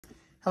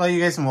Hello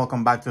you guys and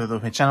welcome back to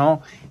the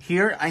channel.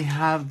 Here I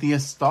have the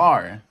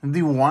star,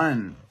 the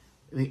one,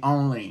 the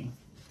only.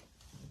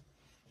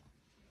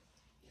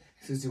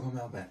 Susie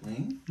Mel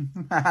Bentley.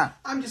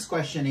 I'm just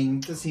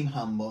questioning to seem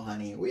humble,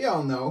 honey. We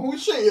all know who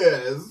she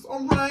is,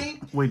 alright?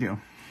 We do.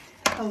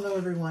 Hello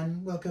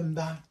everyone, welcome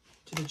back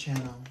to the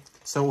channel.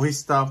 So we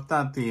stopped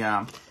at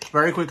the,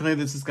 very quickly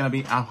this is going to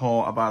be a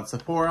haul about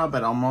Sephora,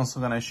 but I'm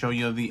also going to show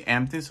you the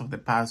empties of the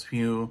past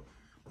few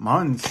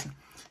months.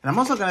 And I'm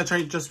also going to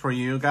try just for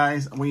you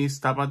guys. We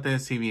stopped at the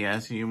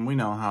CVS. We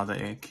know how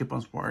the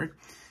coupons work.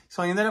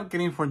 So I ended up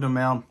getting for the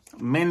mail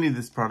mainly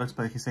these products,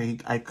 but he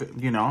said I could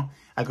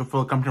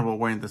feel comfortable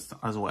wearing this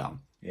as well.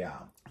 Yeah.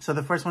 So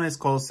the first one is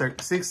called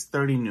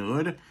 630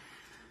 Nude.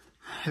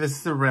 This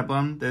is the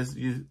Revlon.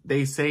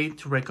 They say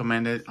to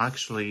recommend it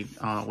actually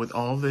with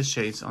all the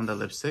shades on the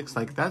lipsticks.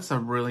 Like that's a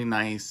really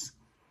nice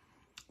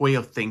way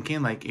of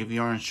thinking. Like if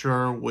you're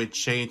unsure which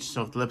shades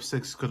of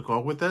lipsticks could go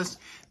with this,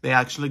 they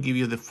actually give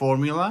you the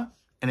formula,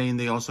 and then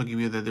they also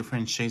give you the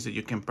different shades that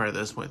you can pair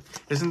this with.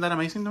 Isn't that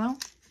amazing, Mel?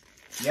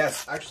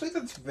 Yes, actually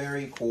that's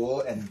very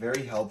cool and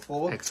very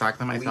helpful.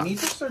 Exactly my thoughts. We need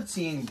to start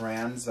seeing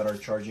brands that are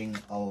charging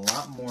a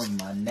lot more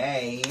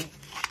money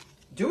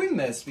doing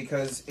this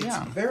because it's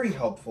very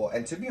helpful.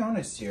 And to be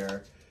honest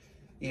here,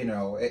 you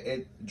know,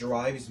 it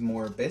drives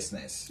more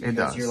business. Because it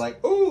does. You're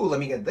like, oh,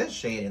 let me get this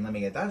shade and let me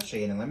get that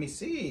shade and let me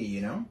see,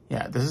 you know?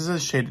 Yeah, this is a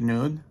shade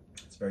Nude.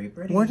 It's very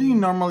pretty. Where do you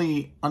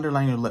normally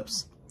underline your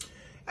lips?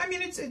 I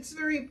mean, it's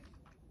very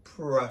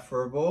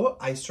preferable.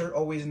 I start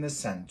always in the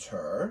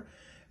center.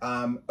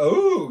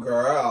 Oh,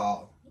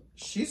 girl.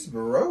 She's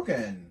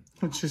broken.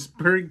 She's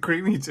very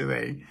creamy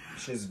today.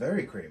 She's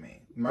very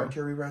creamy.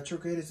 Mercury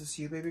retrograde, is this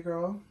you, baby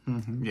girl?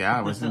 Yeah,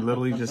 I was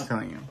literally just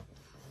telling you.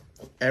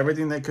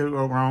 Everything that could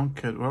go wrong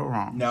could go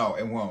wrong. No,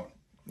 it won't.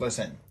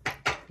 Listen,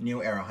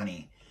 new era,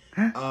 honey.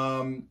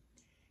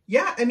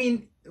 Yeah, I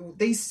mean,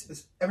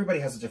 everybody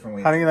has a different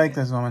way. How do you like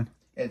this woman?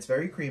 It's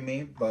very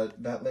creamy,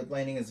 but that lip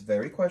lining is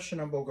very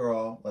questionable,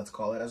 girl. Let's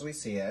call it as we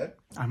see it.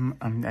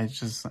 I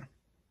just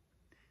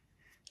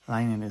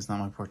lining is not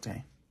my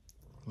forte.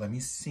 Let me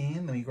see.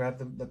 Let me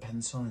grab the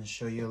pencil and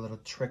show you a little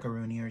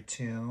trickaroonie or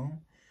two.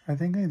 I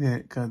think I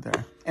did good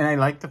there. And I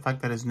like the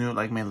fact that it's nude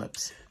like my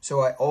lips.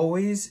 So I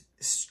always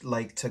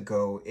like to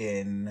go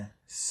in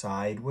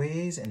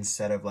sideways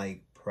instead of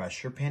like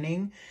pressure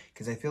pinning.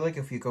 Because I feel like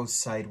if you go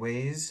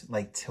sideways,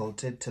 like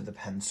tilted to the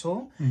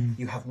pencil,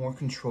 you have more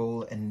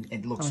control and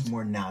it looks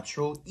more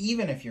natural,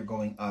 even if you're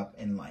going up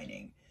in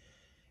lining.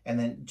 And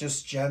then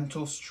just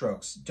gentle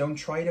strokes. Don't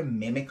try to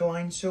mimic a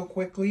line so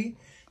quickly.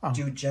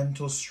 Do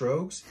gentle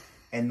strokes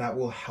and that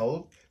will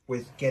help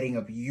with getting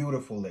a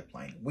beautiful lip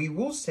line. We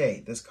will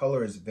say this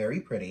color is very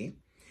pretty,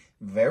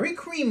 very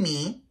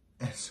creamy,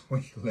 as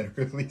we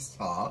literally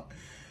saw.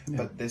 Yeah.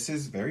 But this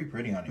is very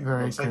pretty on you.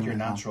 It looks like your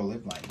natural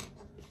lip line.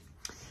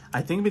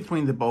 I think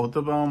between the both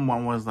of them,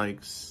 one was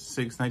like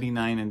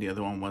 $6.99 and the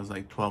other one was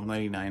like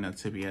 $12.99 at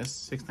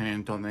CVS. $6.99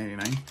 and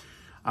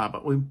 $12.99.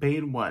 But we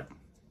paid what?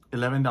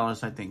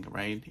 $11, I think,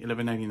 right?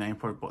 $11.99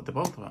 for the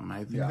both of them.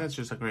 I think that's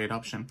just a great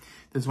option.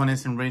 This one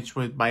is enriched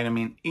with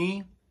vitamin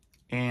E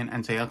and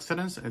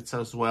antioxidants. It's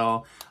as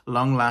well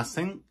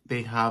long-lasting.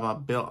 They have a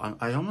build.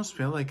 I almost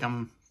feel like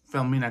I'm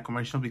filming a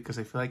commercial because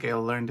I feel like I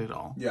learned it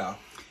all. Yeah,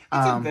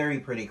 it's a very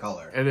pretty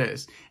color. It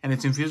is, and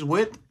it's infused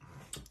with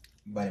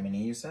vitamin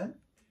E. You said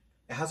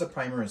it has a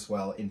primer as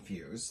well,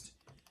 infused.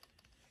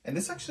 And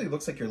this actually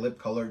looks like your lip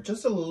color,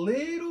 just a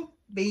little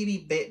baby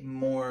bit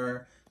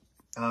more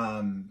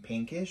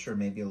pinkish, or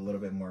maybe a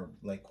little bit more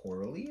like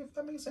corally, if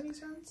that makes any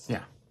sense.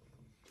 Yeah,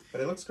 but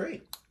it looks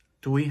great.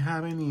 Do we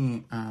have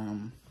any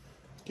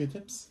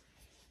Q-tips?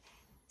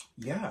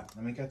 Yeah,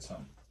 let me get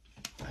some.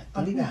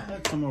 I'll be back.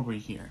 Have some over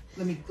here.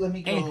 Let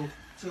me go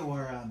to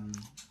our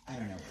I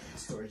don't know,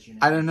 storage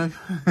unit. I don't know.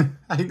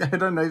 I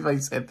don't know if I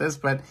said this,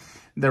 but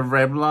the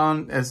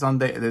Revlon is on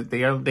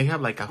they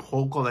have like a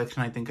whole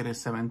collection. I think it is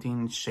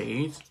 17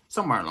 shades,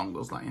 somewhere along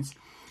those lines.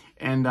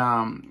 And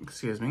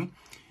excuse me,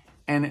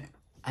 and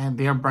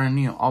they are brand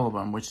new, all of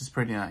them, which is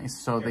pretty nice.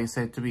 So they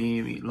said to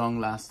be long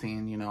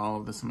lasting, you know, all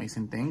of these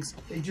amazing things.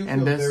 They do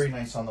feel very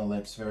nice on the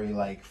lips, very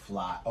like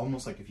flat,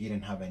 almost like if you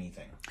didn't have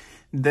anything.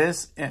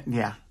 This,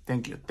 yeah,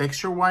 thank you.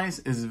 Texture wise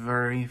is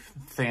very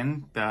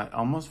thin, that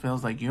almost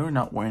feels like you're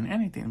not wearing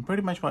anything.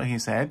 Pretty much what he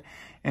said.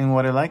 And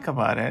what I like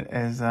about it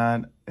is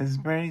that it's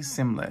very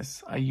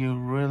seamless. You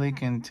really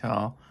can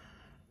tell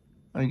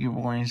like you're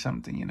wearing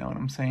something, you know what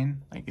I'm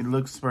saying? Like it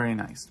looks very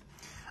nice.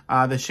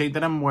 The shade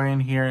that I'm wearing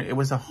here, it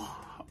was a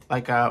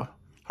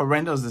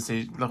horrendous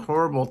decision, a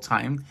horrible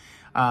time.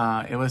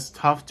 It was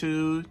tough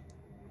to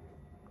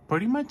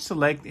pretty much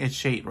select a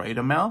shade, right,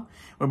 Amel?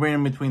 We're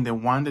in between the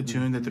 1, the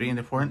 2, the 3, and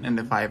the 4, and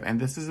the 5. And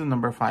this is the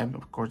number 5.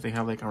 Of course, they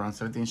have like around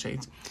 17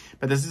 shades.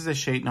 But this is the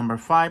shade number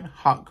 5,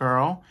 Hot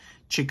Girl,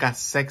 Chica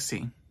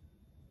Sexy.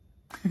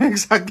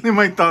 Exactly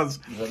my thoughts.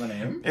 Is that the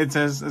name? It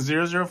says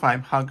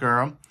 005, Hot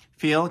Girl,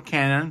 Feel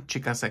Canon,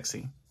 Chica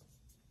Sexy.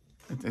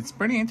 It's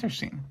pretty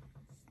interesting.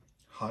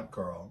 Hot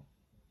Girl.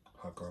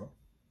 Hot Girl.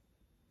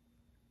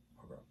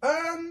 Hot Girl.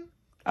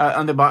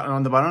 On the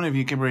bottom, if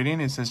you keep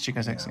reading, it says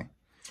Chica Sexy.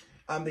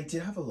 They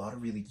did have a lot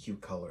of really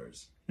cute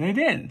colors. They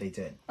did. They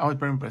did. I was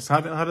pretty impressed. How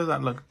does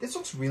that look? This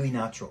looks really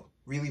natural,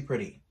 really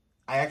pretty.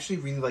 I actually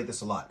really like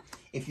this a lot.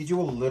 If you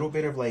do a little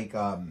bit of like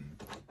No,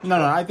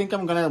 I think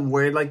I'm gonna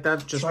wear it like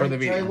that just for the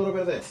video. Try a little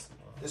bit of this.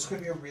 This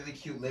could be a really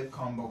cute lip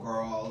combo,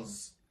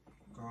 girls.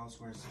 Girls,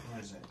 where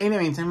is it? In the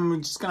meantime, we're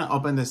just gonna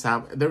open this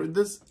up.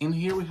 In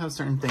here we have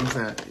certain things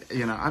that,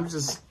 you know, I'm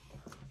just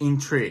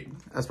intrigued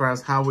as far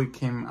as how we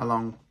came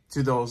along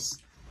to those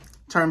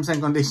terms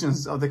and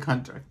conditions of the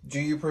contract. Do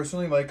you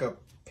personally like a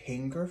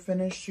pinker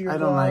finish to your I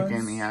don't gloss? like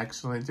any,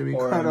 actually, to be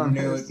or quite a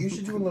honest. nude. You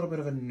should do a little bit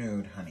of a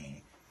nude,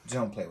 honey.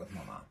 Don't play with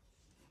mama.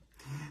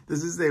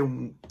 This is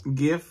the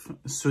GIF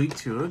Sweet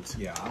Tooth.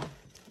 Yeah.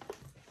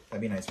 That'd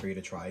be nice for you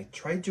to try.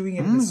 Try doing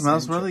it. It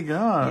smells really good.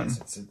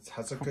 Yes, it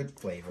has a good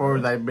flavor. For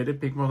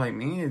diabetic people like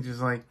me, it's just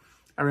like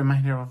a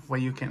reminder of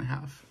what you can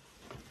have.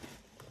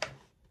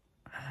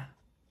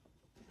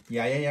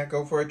 Yeah.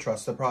 Go for it.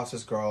 Trust the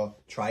process, girl.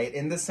 Try it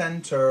in the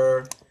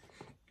center.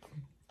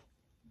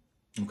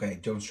 Okay,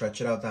 don't stretch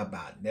it out that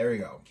bad. There you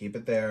go. Keep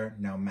it there.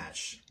 Now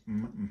mesh.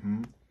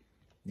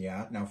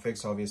 Yeah, now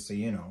fix, obviously,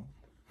 you know.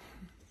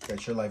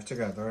 Get your life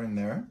together in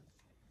there.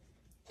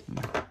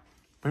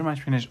 Pretty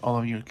much finish all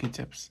of your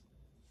Q-tips.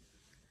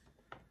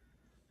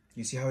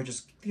 You see how it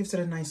just gives it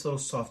a nice little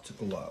soft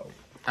glow.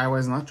 I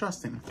was not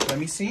trusting. Let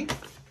me see.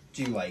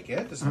 Do you like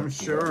it? I'm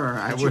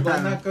sure. Did you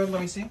blend that good? Let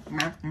me see.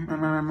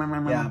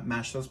 Yeah,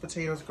 mash those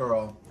potatoes,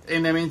 girl.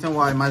 In the meantime,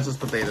 while I mash those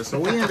potatoes. So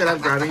we ended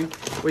up grabbing,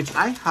 which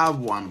I have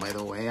one, by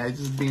the way. I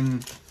just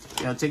been,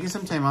 you know, taking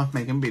some time off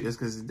making videos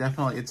because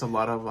definitely it's a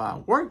lot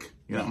of work.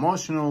 You know,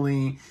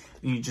 emotionally,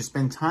 you just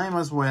spend time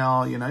as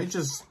well. You know,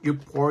 you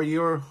pour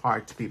your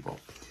heart to people.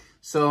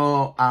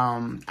 So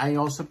I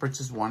also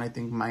purchased one. I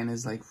think mine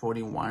is like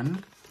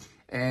 41.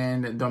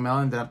 And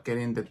Domel ended up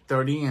getting the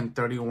 30 and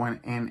 31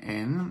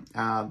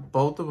 NN.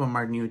 Both of them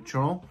are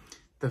neutral.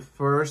 The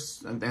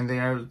first, and they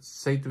are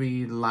said to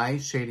be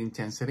light shade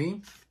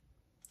intensity.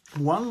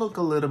 One look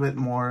a little bit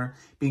more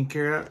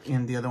pinkier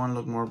and the other one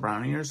look more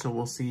brownier. So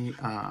we'll see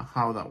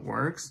how that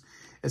works.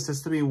 It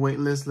says to be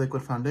weightless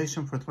liquid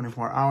foundation for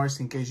 24 hours.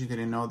 In case you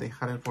didn't know, they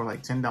had it for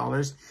like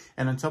 $10.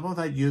 And on top of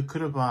that, you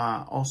could have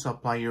also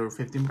apply your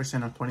 15%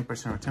 or 20%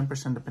 or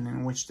 10%, depending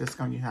on which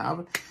discount you have.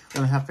 We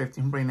only have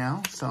 15 right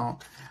now. So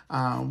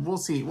we'll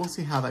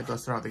see how that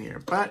goes throughout the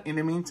year. But in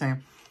the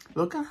meantime,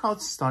 look at how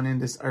stunning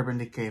this Urban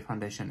Decay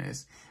foundation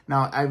is.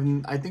 Now,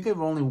 I think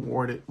I've only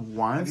worn it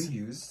once. Have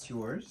you used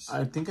yours?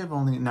 I think I've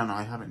only... No,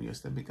 I haven't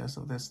used it because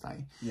of this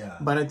tie. Yeah.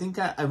 But I think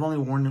I've only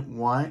worn it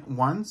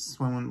once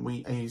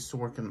when I used to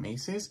work in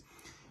Macy's.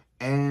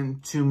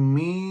 And to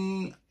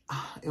me,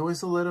 it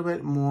was a little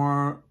bit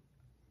more...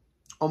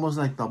 almost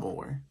like double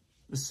wear.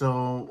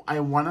 So I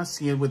want to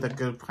see it with a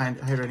good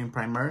hydrating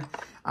primer.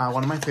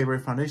 One of my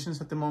favorite foundations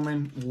at the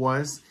moment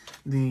was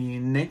the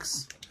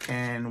NYX.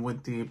 And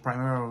with the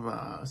primer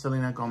of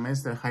Selena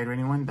Gomez, the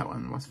hydrating one, that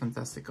one was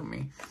fantastic on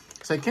me.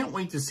 So I can't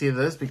wait to see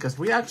this because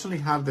we actually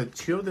have the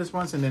two of these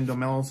ones. And then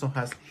Domel also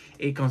has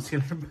a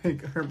concealer by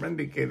Urban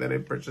Decay that I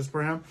purchased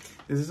for him.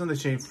 This is on the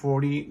shade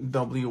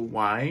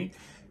 40WY.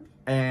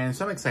 And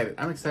so I'm excited.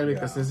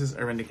 Because this is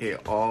Urban Decay,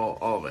 all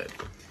of it.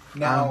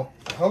 Now,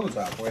 hold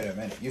up, wait a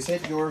minute. You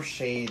said your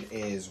shade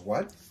is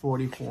what?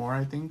 44,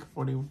 I think.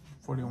 40,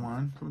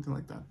 41, something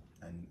like that.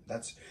 And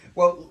that's,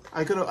 well...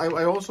 I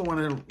also want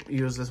to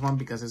use this one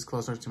because it's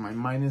closer to mine.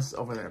 Mine is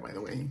over there, by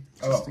the way.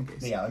 Just in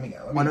case. Yeah, let me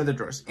go. One of the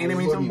drawers. In the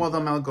meantime, while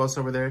Domel goes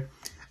over there,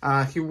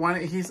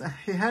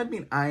 he had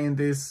been eyeing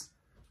these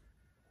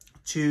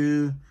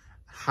two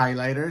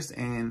highlighters,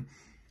 and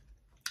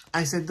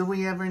I said, do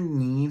we ever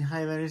need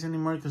highlighters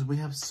anymore? Because we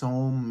have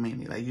so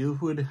many. Like, you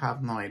would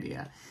have no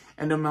idea.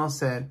 And Domel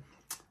said,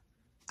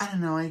 I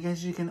don't know, I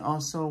guess you can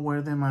also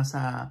wear them as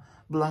a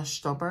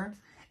blush topper.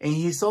 And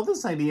he sold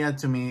this idea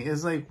to me.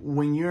 It's like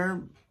when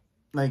you're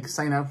like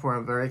sign up for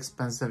a very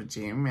expensive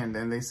gym and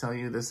then they sell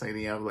you this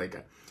idea of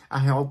like a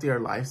healthier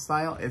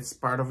lifestyle. It's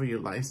part of your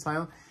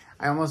lifestyle.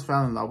 I almost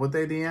fell in love with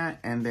the idea.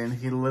 And then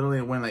he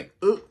literally went like,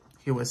 ooh,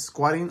 he was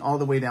squatting all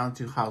the way down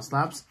to house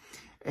laps.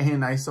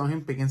 And I saw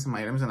him picking some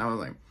items and I was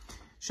like,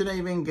 should I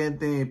even get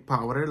the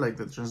powder, like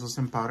the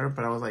translucent powder?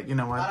 But I was like, you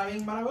know what?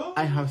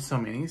 I have so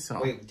many, so...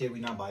 Wait, did we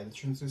not buy the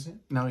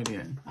translucent? No, we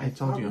didn't. I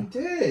told you. We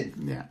did.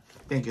 Yeah.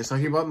 Thank you. So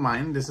he bought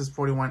mine. This is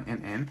 41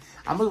 NN.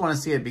 I almost want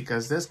to see it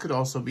because this could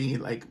also be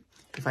like...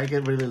 If I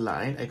get really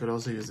light, I could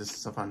also use this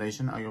as a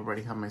foundation. I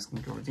already have my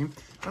skincare routine.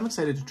 I'm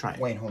excited to try it.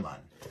 Wait, hold on.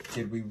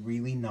 Did we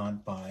really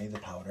not buy the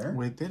powder?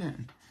 We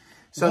didn't.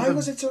 So why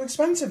was it so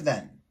expensive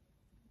then?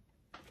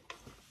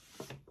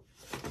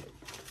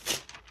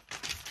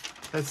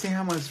 Let's see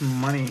how much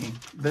money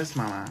this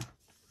mama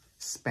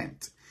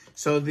spent.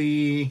 So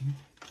the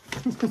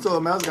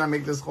Mel's gonna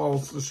make this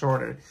haul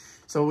shorter.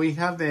 So we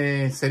have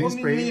the setting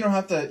spray. You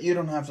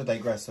don't have to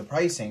digress the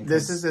pricing.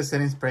 This is the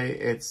setting spray.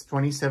 It's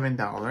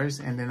 $27,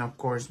 and then of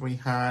course we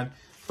had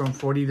from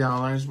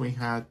 $40. We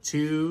had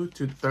 $2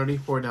 to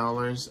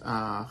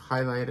 $34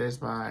 highlighters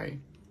by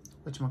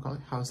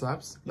whatchamacallit, House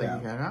Labs, Lady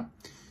Gaga.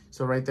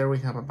 So right there we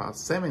have about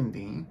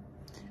 70.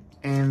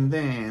 And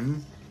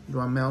then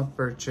Duhamel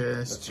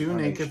purchased two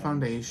naked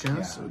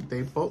foundations. Yeah.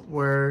 They both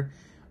were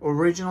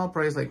original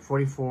price like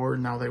 $44.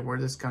 Now they were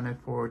discounted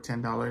for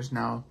 $10.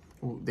 Now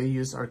they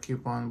used our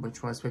coupon,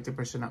 which was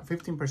 50% off,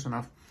 15%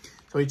 off.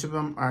 So each of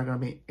them are gonna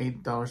be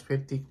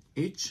 $8.50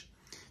 each.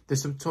 The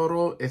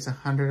subtotal is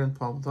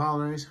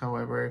 $112.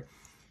 However,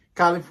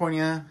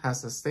 California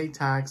has a state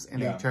tax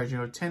and they charge you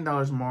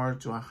 $10 more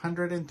to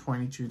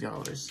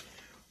 $122.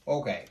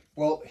 Okay,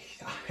 well,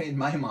 in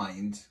my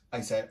mind,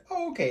 I said,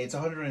 oh, okay, it's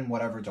 $100 and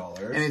whatever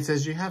dollars. And it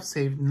says you have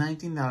saved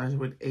 $19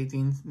 with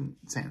 18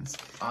 cents.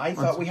 I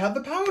thought we had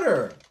the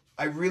powder.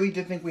 I really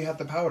did think we had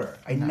the powder.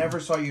 I never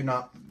saw you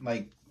not,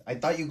 like, I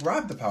thought you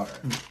grabbed the powder.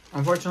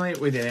 Unfortunately,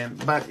 we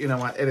didn't. But you know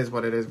what? It is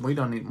what it is. We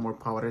don't need more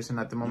powders. And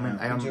at the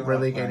moment, I am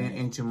really getting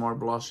into more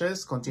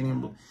blushes.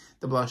 Continuing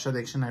the blush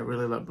addiction. I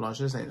really love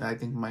blushes. I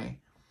think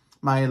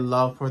my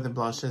love for the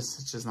blushes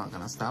is just not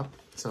going to stop.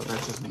 So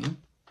that's just me.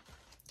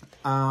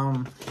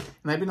 And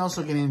I've been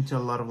also getting into a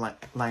lot of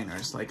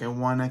liners. Like I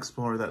want to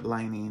explore that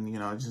lining, you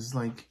know, just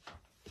like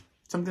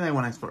something I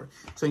want to explore.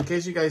 So in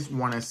case you guys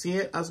want to see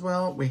it as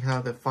well, we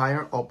have the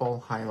Fire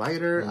Opal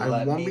Highlighter.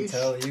 Let me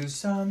tell you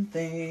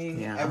something.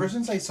 Yeah. Ever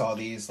since I saw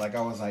these, like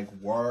I was like,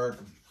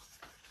 work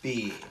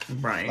B.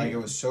 Right. Like it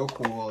was so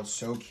cool, it's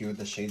so cute.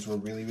 The shades were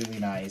really, really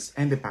nice.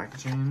 And the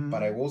packaging.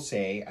 But I will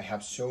say, I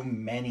have so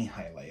many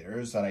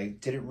highlighters that I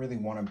didn't really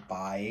want to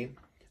buy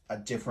a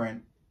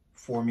different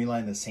formula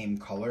in the same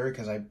color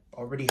because I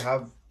already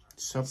have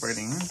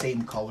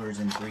same colors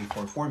in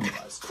 3-4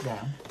 formulas.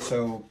 Yeah.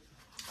 So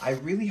I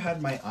really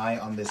had my eye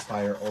on this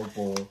Fire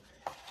Opal.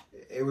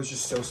 It was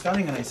just so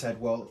stunning, and I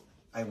said, well,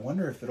 I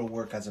wonder if it'll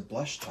work as a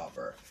blush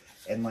topper.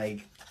 And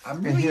like,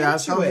 I'm really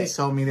that's how he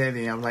sold me the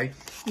idea. I'm like,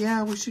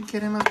 yeah, we should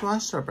get him a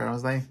blush topper. I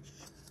was like,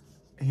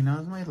 he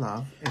knows my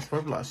love is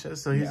for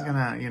blushes, so he's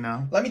gonna, you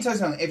know. Let me tell you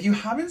something. If you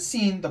haven't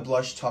seen the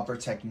blush topper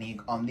technique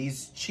on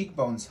these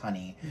cheekbones,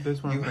 honey,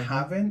 you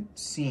haven't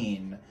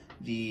seen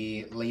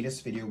the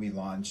latest video we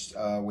launched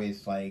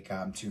with like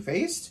Too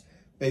Faced,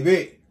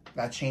 baby.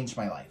 That changed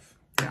my life.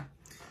 Yeah,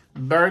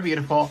 very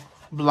beautiful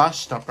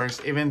blush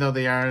toppers. Even though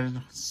they are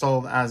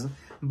sold as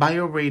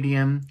Bio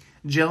Radiant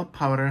Gel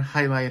Powder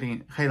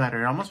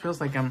Highlighter, it almost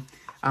feels like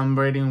I'm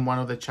reading one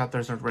of the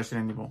chapters of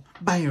Resident Evil.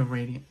 Bio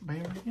Radiant?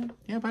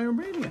 Yeah, Bio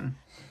Radiant.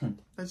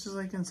 That's just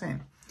like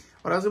insane.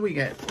 What else did we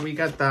get? We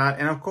got that.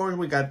 And of course,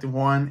 we got the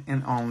one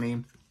and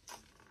only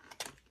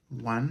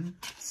one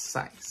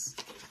size.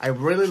 I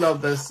really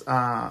love this.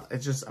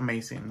 It's just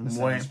amazing.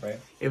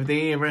 If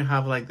they ever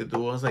have like the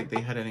duos, like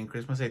they had it in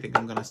Christmas, I think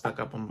I'm going to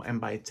stock up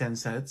and buy 10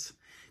 sets.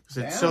 Because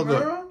it's so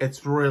good.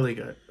 It's really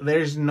good.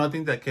 There's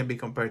nothing that can be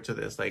compared to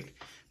this. Like,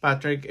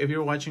 Patrick, if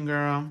you're watching,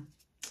 girl,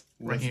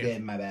 right here.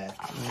 My bad.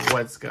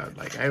 What's good?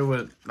 Like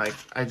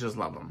I just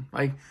love them.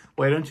 Like,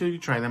 why don't you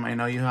try them? I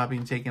know you have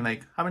been taking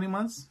like how many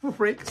months of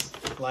breaks?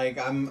 Like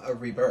I'm a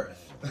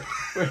rebirth.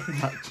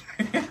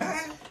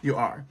 You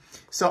are.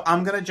 So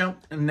I'm gonna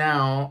jump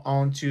now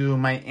onto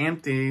my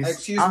empties.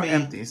 Excuse me.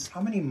 Empties.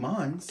 How many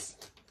months?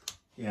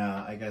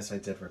 Yeah, I guess I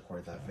did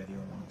record that video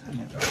a long time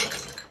ago.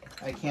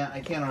 I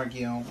can't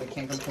argue. I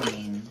can't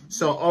complain.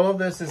 So all of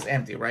this is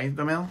empty, right,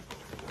 Duhamel?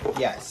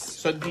 Yes.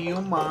 So do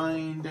you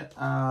mind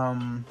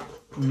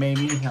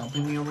maybe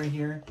helping me over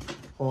here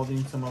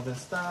holding some of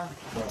this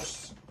stuff?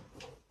 Yes.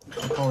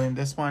 I'm holding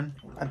this one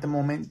at the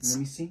moment. Let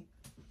me see.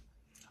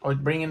 Or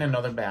bring in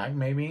another bag,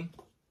 maybe.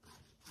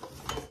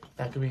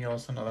 That could be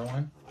also another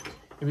one.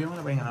 If you want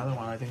to bring another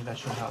one, I think that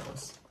should help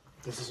us.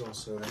 This is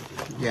also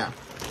empty. Yeah.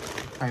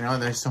 I know,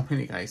 there's so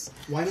many guys.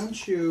 Why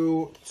don't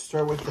you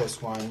start with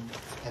this one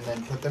and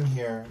then put them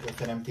here with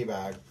an empty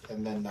bag,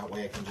 and then that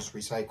way I can just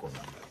recycle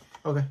them.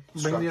 Okay,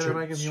 bring the other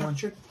bag if you want.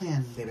 Structured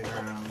plan, baby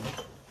girl.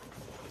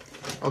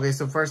 Okay,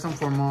 so first and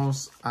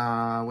foremost,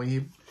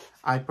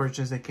 I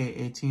purchased a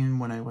K18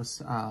 when I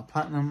was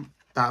platinum.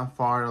 That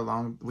far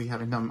along, we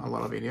haven't done a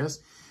lot of videos.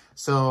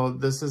 So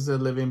this is a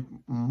living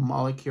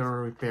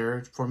molecular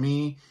repair. For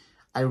me,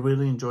 I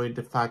really enjoyed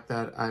the fact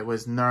that I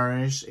was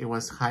nourished, it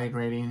was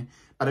hydrating,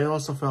 but I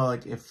also felt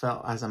like it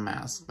felt as a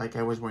mask. Like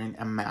I was wearing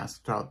a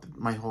mask throughout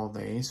my whole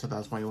day. So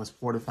that's why it was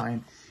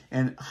fortifying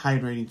and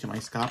hydrating to my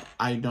scalp.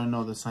 I don't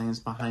know the science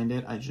behind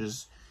it. I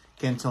just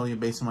can't tell you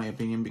based on my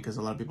opinion, because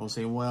a lot of people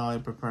say, well, I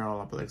prefer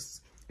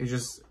Olaplex.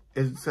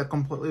 It's a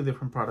completely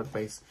different product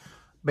base.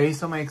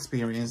 Based on my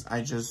experience,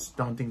 I just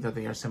don't think that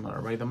they are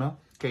similar, right, Duhamel?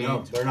 Okay.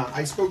 No, they're not.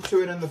 I spoke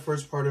to it in the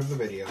first part of the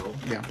video.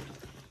 Yeah.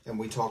 And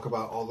we talk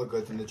about all the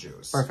good and the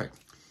juice. Perfect.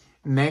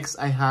 Next,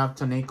 I have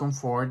Tonic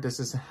Comfort. This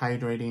is a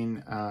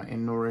hydrating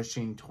and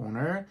nourishing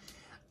toner.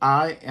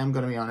 I am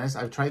going to be honest.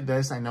 I've tried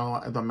this. I know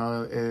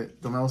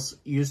Duhamel's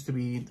used to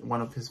be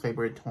one of his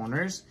favorite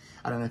toners.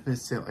 I don't know if it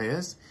still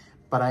is.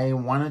 But I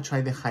want to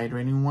try the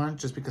hydrating one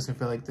just because I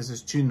feel like this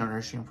is too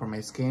nourishing for my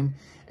skin.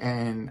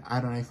 And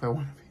I don't know if I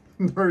want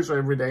to be nourished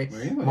every day.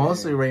 Really?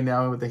 Mostly right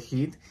now with the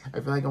heat. I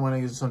feel like I want to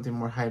use something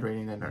more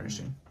hydrating than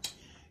nourishing.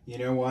 You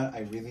know what?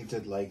 I really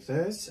did like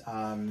this.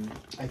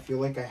 I feel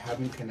like I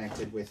haven't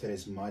connected with it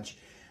as much.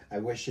 I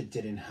wish it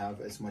didn't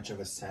have as much of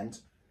a scent.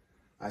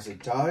 as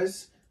it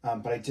does.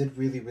 But I did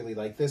really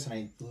like this, and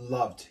I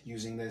loved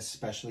using this,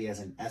 especially as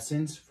an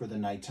essence for the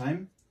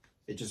nighttime.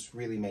 It just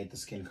really made the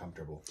skin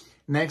comfortable.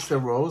 Next, the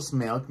Rose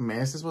Milk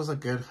Mist. This was a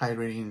good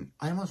hydrating.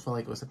 I almost felt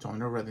like it was a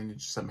toner rather than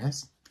just a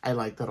mist. I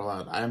liked it a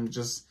lot. I'm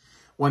just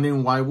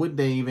wondering why would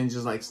they even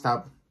just like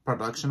stop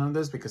production on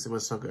this, because it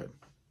was so good.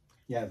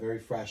 Yeah, very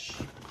fresh.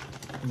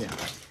 Yeah.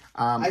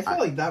 I feel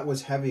like that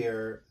was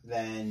heavier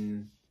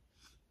than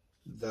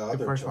the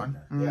other first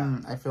toner. one. Yeah.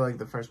 I feel like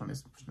the first one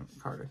is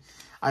harder.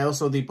 I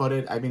also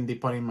depotted. I've been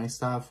depotting my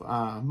stuff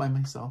by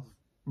myself,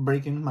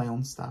 breaking my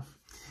own stuff.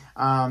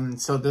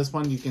 So this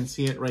one, you can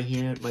see it right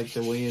here, like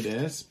the way it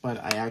is,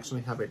 but I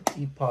actually have it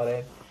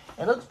depotted.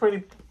 It looks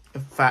pretty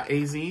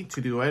easy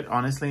to do it,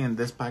 honestly. In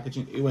this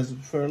packaging, it was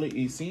fairly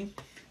easy.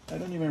 I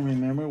don't even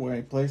remember where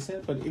I placed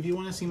it, but if you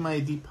want to see my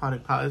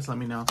depotted palettes, let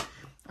me know.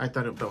 I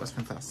thought that was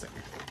fantastic.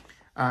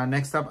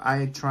 Next up,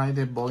 I tried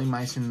the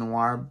Volumizing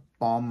Noir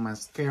Balm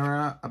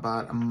Mascara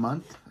about a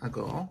month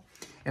ago,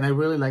 and I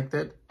really liked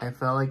it. I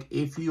felt like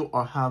if you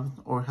have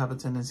a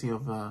tendency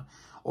of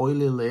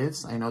oily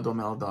lids, I know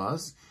Domel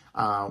does,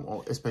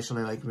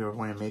 especially like if you're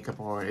wearing makeup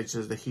or it's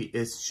just the heat,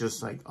 it's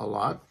just like a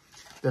lot.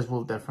 This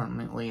will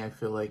definitely, I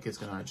feel like it's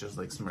gonna just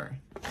like smear.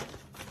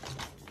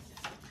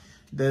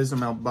 There's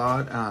Domel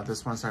bought.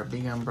 This one's our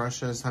vegan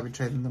brushes. Have you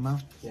tried them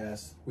out?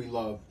 Yes, we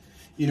love.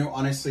 You know,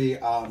 honestly,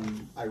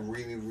 I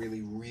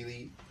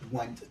really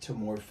went to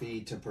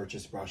Morphe to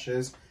purchase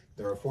brushes.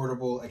 They're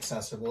affordable,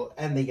 accessible,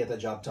 and they get the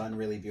job done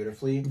really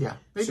beautifully. Yeah,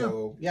 they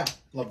do. Yeah,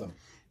 love them.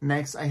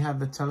 Next, I have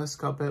the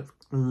Telescopic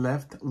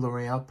Lift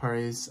L'Oreal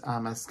Paris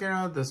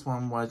mascara. This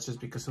one was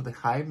just because of the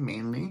hype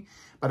mainly,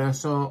 but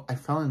also I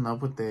fell in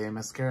love with the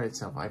mascara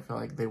itself. I feel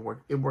like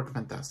it worked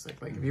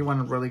fantastic. Like if you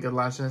want really good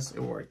lashes,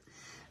 it worked.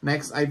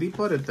 Next, I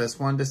depotted this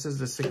one. This is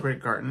the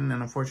Secret Garden,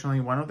 and unfortunately,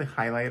 one of the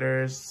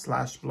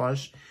highlighters /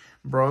 blush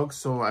broke,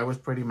 so I was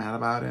pretty mad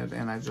about it,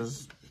 and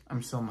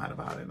I'm still mad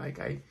about it. Like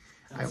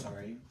I'm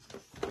sorry.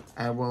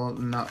 I will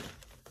not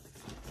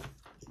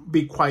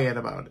be quiet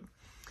about it.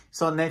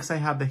 So next, I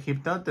have the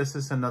Hip Dot. This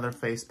is another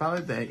face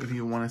palette that if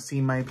you want to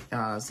see my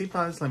C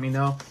palettes, let me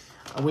know.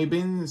 We've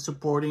been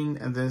supporting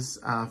this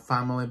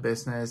family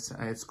business.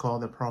 It's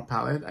called the Pro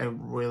Palette. I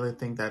really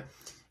think that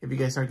if you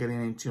guys are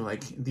getting into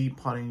like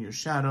depotting your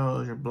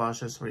shadows, your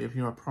blushes, or if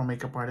you're a pro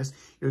makeup artist,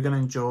 you're gonna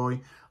enjoy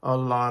a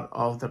lot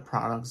of the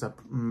products that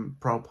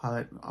Pro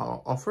Palette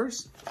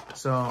offers.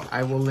 So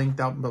I will link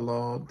down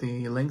below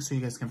the link so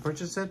you guys can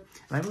purchase it.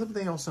 And I believe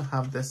they also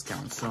have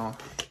discounts, so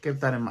keep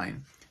that in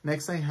mind.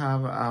 Next, I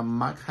have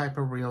MAC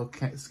Hyper Real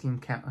Skin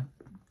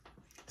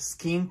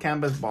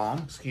Canvas Balm,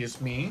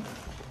 excuse me.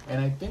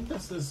 And I think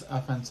this is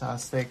a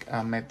fantastic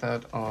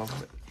method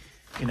of,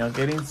 you know,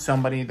 getting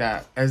somebody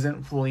that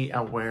isn't fully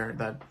aware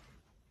that,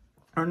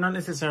 or not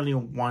necessarily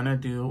want to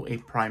do a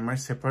primer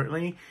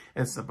separately.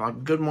 It's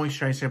about good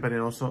moisturizer, but it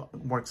also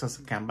works as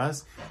a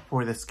canvas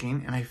for the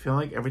skin. And I feel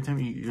like every time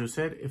you use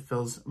it, it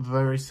feels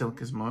very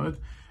silky smooth.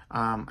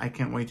 I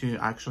can't wait to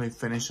actually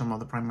finish some of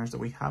the primers that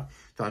we have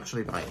to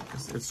actually buy it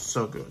because it's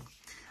so good.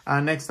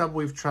 Next up,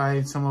 we've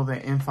tried some of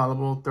the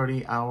Infallible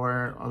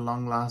 30-hour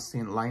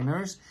long-lasting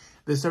liners.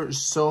 These are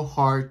so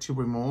hard to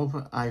remove.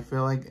 I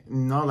feel like,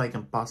 not like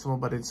impossible,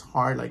 but it's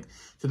hard, like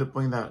to the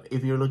point that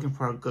if you're looking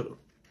for a good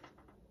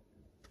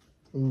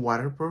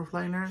waterproof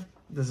liner,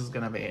 this is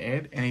gonna be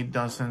it. And it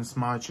doesn't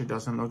smudge, it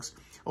doesn't look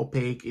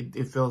opaque.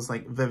 It feels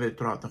like vivid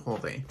throughout the whole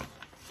day.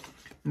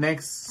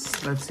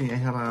 Next, let's see, I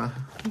have a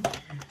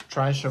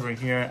trash over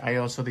here. I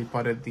also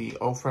depotted the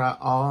Ofra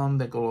On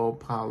The Glow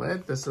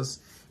palette. This is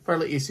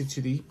fairly easy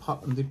to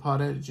depot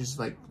it. Just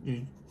like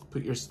you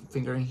put your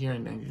finger in here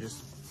and then you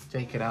just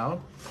take it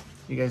out.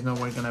 You guys know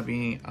we're gonna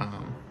be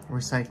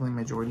recycling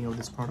majority of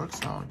this product,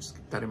 so just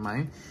keep that in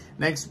mind.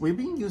 Next, we've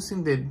been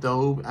using the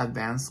Dove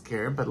Advanced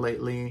Care, but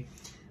lately,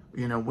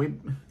 you know,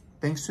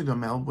 thanks to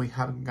Domel, we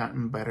have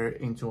gotten better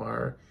into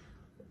our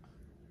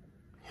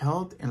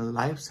health and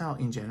lifestyle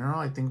in general.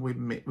 I think we've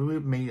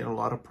made a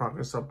lot of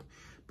progress of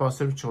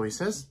positive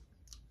choices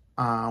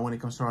when it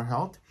comes to our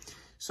health.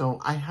 So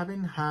I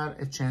haven't had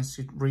a chance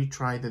to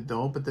retry the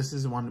Dove, but this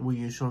is one we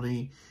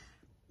usually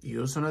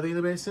use on a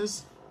daily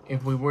basis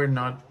if we were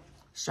not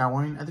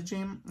showering at the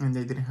gym and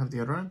they didn't have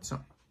deodorant. So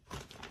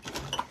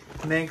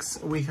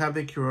next, we have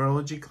the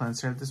Curology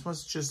Cleanser. This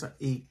was just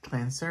a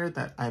cleanser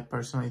that I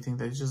personally think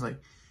that it's just like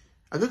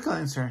a good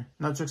cleanser.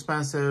 Not too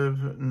expensive,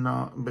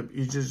 but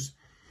it's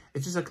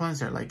just a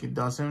cleanser. Like, it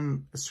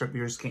doesn't strip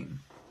your skin.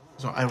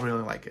 So I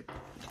really like it.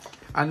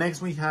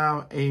 Next, we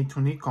have a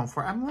Tunique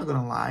Comfort. I'm not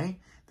gonna lie,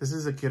 this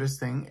is the cutest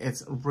thing.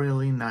 It's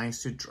really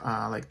nice to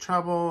like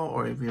travel,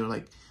 or if you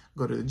like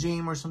go to the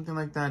gym or something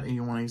like that and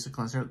you want to use a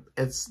cleanser,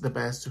 it's the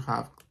best to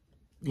have,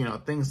 you know,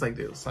 things like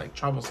this, like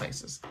travel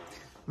sizes.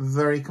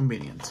 Very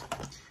convenient.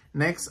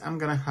 Next, I'm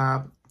gonna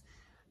have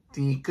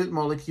the Good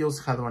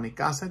Molecules Hyaluronic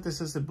Acid.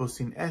 This is the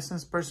boosting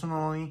essence.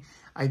 Personally,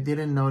 I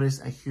didn't notice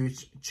a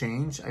huge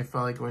change. I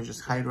felt like it was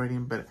just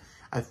hydrating, but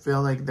I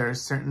feel like there are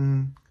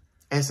certain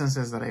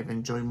essences that I've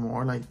enjoyed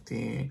more, like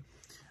the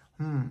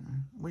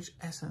Which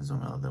essence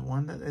oil? The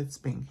one that it's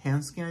being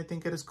hand skin, I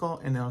think it is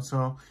called. And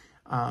also,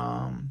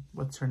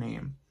 what's her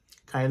name?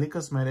 Kylie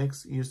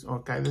Cosmetics used,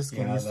 or Kylie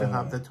Skin used to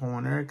have the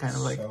toner, kind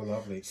of like so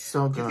lovely,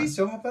 so good. Do they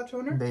still have that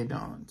toner? They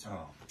don't.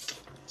 Oh,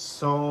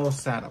 so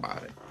sad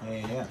about it.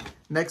 Yeah.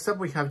 Next up,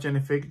 we have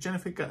Jennifer.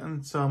 Jennifer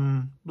gotten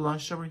some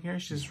blush over here.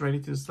 She's ready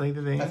to slay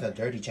the day. That's a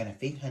dirty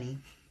Jennifer, honey.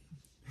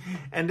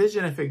 And this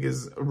Jennifer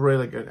is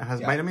really good. It has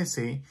vitamin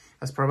C,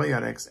 has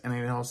probiotics, and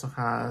it also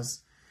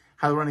has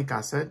hyaluronic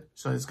acid.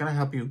 So it's gonna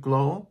help you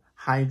glow,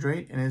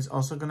 hydrate, and it's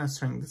also gonna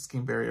strengthen the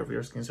skin barrier of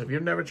your skin. So if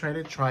you've never tried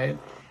it, try it.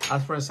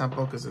 Ask for a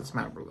sample because it's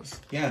marvelous.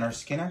 Yeah, and our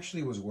skin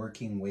actually was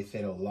working with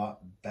it a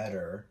lot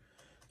better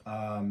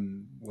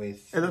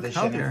with the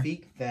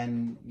Genifique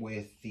than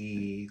with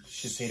the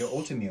Shiseido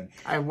Ultimune.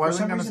 I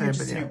wasn't gonna say, it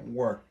just didn't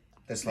work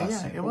this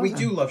last time. But we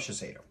do love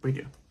Shiseido. We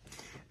do.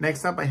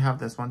 Next up, I have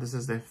this one. This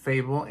is the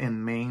Fable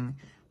and Main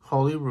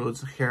Holy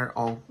Roots Hair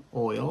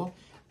Oil.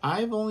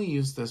 I've only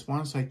used this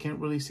one, so I can't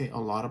really say a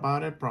lot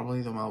about it.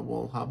 Probably the Mel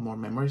will have more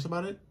memories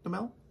about it. The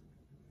Mel?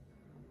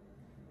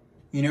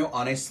 You know,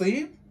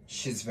 honestly,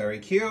 she's very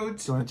cute.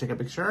 Do you want to take a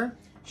picture?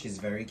 She's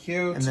very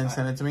cute. And then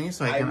send it to me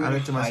so I can add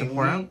it to my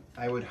Sephora.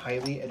 I would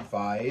highly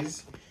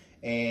advise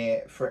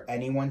for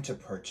anyone to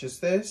purchase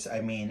this.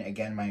 I mean,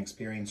 again, my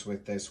experience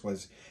with this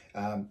was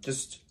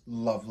just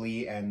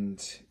lovely,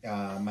 and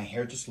my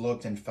hair just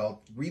looked and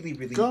felt really,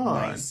 really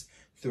nice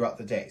throughout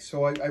the day.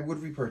 So I would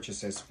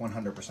repurchase this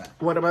 100%.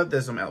 What about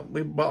this, Mel?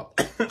 We bought,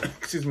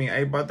 excuse me,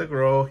 I bought the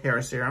Grow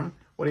Hair Serum.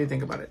 What do you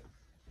think about it?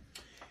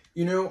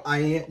 You know,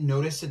 I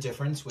noticed a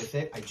difference with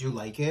it. I do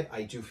like it.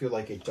 I do feel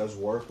like it does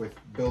work with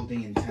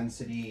building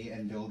intensity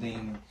and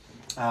building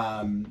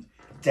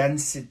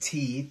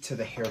density to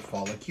the hair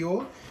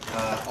follicle.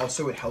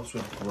 Also, it helps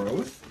with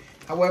growth.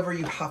 However,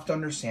 you have to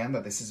understand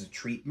that this is a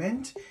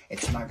treatment.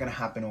 It's not going to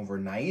happen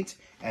overnight.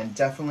 And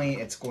definitely,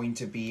 it's going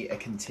to be a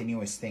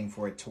continuous thing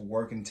for it to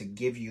work and to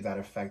give you that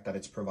effect that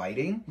it's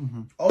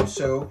providing.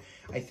 Also,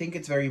 I think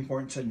it's very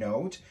important to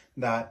note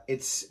that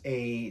it's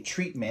a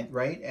treatment,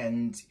 right?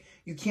 And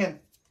you can't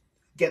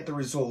get the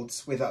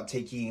results without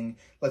taking,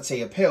 let's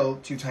say, a pill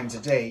 2 times a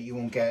day. You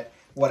won't get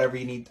whatever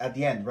you need at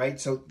the end, right?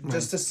 So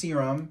just a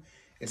serum,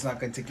 it's not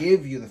going to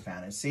give you the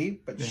fantasy,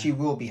 but she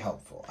will be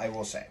helpful, I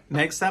will say.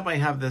 Next up, I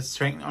have the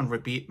Strength on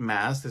Repeat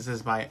Mask. This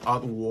is by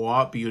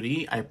Otwa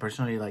Beauty. I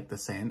personally like the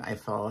scent. I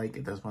felt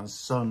like this one's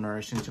so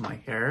nourishing to my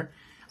hair.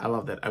 I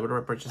love that. I would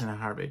repurchase in a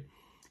heartbeat.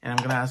 And I'm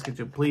going to ask you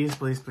to please,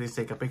 please, please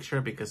take a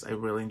picture because I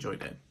really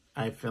enjoyed it.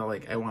 I feel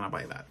like I want to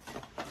buy that.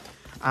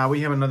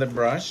 We have another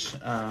brush,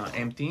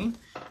 empty.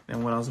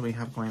 And what else do we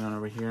have going on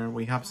over here?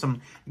 We have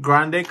some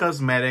Grande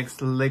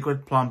Cosmetics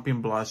liquid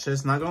plumping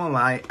blushes. Not gonna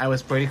lie, I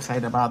was pretty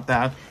excited about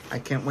that. I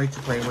can't wait to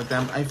play with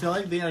them. I feel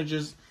like they are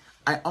just,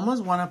 I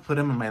almost want to put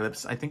them on my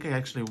lips. I think I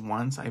actually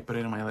once I put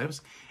it on my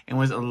lips. It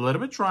was a little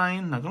bit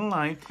drying, not gonna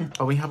lie.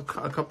 But we have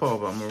a couple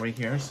of them over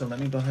here. So let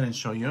me go ahead and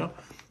show you.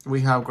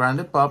 We have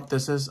Grande Pop.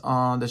 This is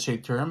on the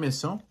shade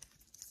Tiramisu.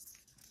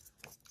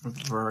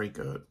 Very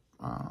good.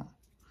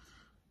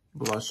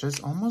 Blushes,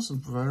 almost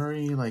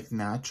very like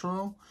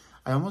natural.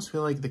 I almost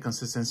feel like the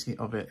consistency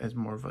of it is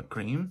more of a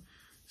cream.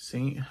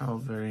 See how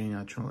very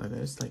natural it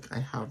is. Like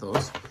I have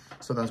those,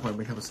 so that's why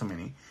we have so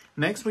many.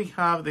 Next we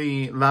have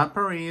the La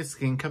Paris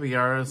Skin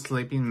Caviar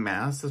Sleeping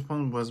Mask. This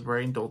one was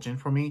very indulgent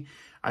for me.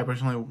 I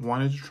personally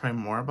wanted to try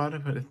more about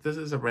it, but this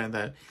is a brand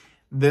that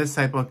this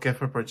type of gift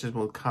for purchase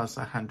will cost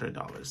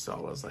 $100. So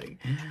I was like,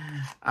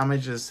 I'm gonna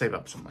just save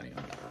up some money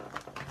on it.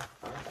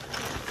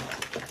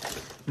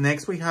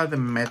 Next, we have the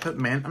Method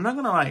Man. I'm not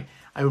gonna lie,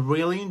 I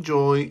really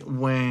enjoy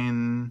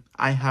when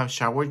I have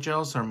shower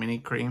gels or mini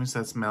creams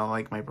that smell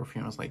like my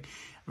perfumes, like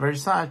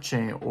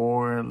Versace,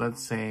 or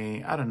let's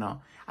say, I don't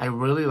know. I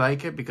really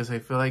like it because I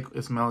feel like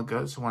it smells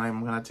good. So when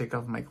I'm gonna take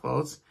off my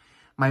clothes,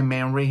 my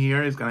man right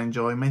here is gonna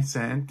enjoy my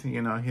scent.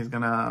 You know, he's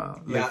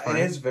gonna... Yeah, it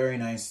is very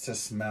nice to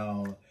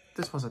smell...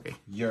 This was okay.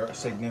 Your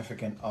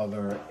significant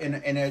other in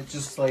a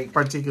just like...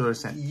 particular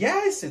scent.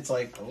 Yes, it's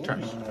like, oh,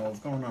 what's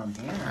going on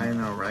here? I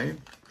know, right?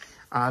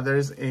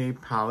 There's a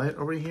palette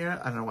over here.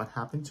 I don't know what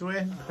happened to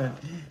it, but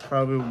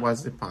probably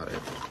was the palette.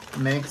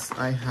 Next,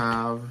 I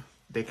have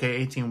the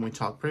K18 we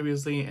talked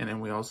previously, and then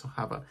we also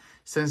have a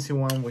Scentsy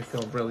one. We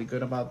feel really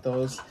good about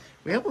those.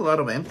 We have a lot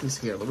of empties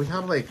here. We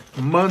have like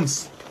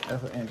months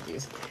of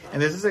empties.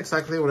 And this is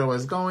exactly what I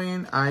was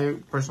going. I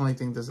personally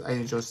think this,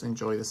 I just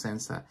enjoy the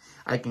scents that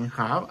I can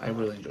have. I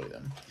really enjoy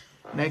them.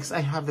 Next,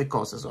 I have the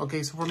Kosas.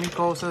 Okay, so for me,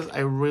 Kosas,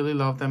 I really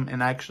love them.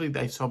 And actually,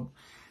 I saw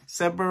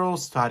several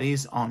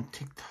studies on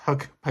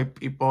TikTok by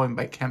people and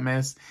by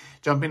chemists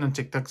jumping on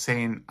TikTok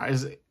saying,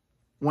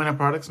 when a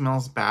product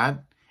smells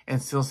bad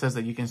and still says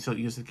that you can still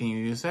use it, can you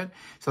use it?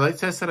 So I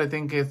tested, I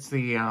think it's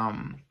the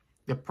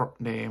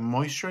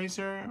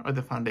moisturizer or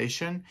the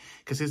foundation,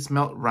 because it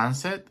smelled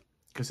rancid,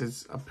 because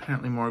it's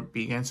apparently more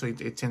vegan, so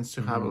it tends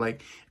to have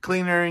like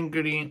cleaner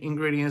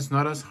ingredients,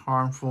 not as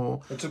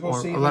harmful,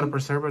 or a lot of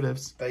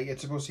preservatives.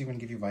 It's supposed to even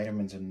give you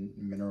vitamins and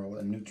mineral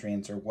and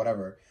nutrients or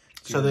whatever.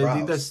 So they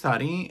did the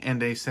study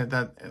and they said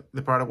that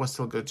the product was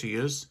still good to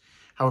use.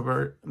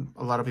 However,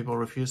 a lot of people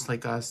refuse,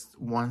 like us,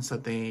 once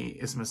that they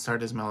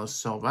start to smell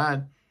so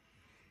bad.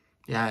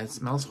 Yeah, it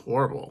smells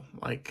horrible.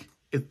 Like,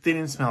 it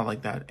didn't smell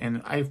like that.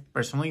 And I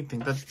personally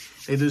think that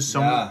they do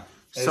some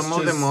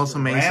of the most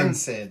amazing...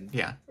 rancid.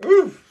 Yeah.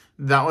 Oof.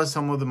 That was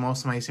some of the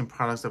most amazing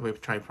products that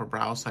we've tried for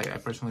brows. I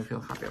personally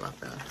feel happy about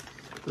that.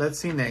 Let's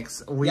see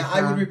next.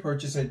 I would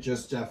repurchase it.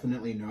 Just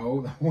definitely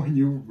know that when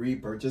you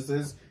repurchase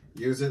this,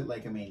 use it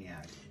like a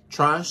maniac.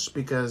 Trash,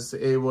 because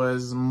it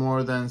was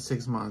more than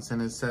 6 months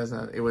and it says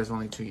that it was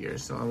only 2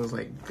 years. So I was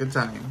like, good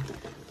time.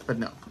 But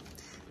no.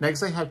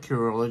 Next, I have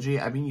Curology.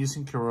 I've been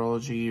using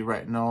Curology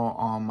Retinol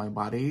on my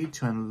body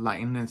to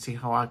enlighten and see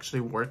how it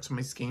actually works on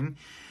my skin.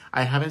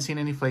 I haven't seen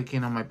any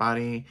flaking on my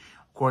body.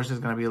 Of course,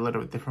 it's going to be a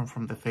little bit different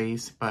from the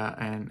face. But,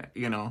 and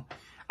you know,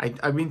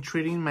 I've been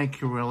treating my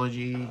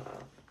Curology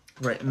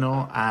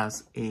Retinol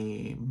as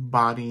a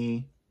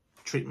body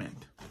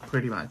treatment,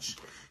 pretty much.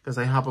 Because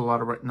I have a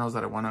lot of retinols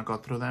that I want to go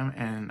through them.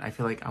 And I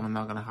feel like I'm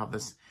not going to have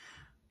this,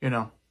 you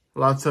know,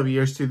 lots of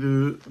years to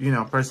do, you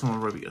know, personal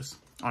reviews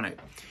on it.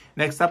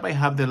 Next up, I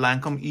have the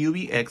Lancome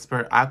UV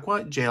Expert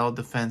Aqua Gel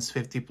Defense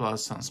 50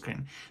 Plus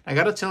Sunscreen. I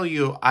got to tell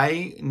you,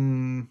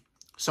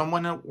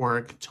 someone at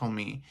work told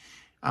me,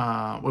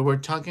 we were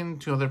talking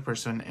to other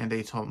person and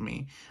they told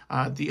me,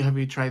 have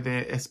you tried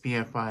the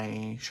SPF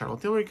by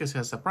Charlotte Tilbury? Because it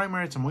has a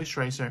primer, it's a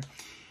moisturizer.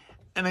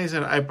 And I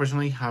said, I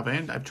personally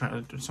haven't. I've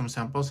tried some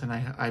samples and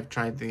I've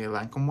tried the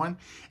Lancome one.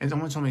 And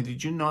someone told me,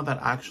 did you know that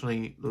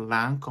actually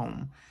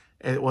Lancome,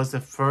 it was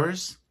the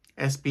first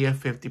SPF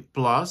 50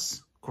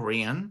 Plus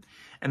Korean,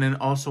 and then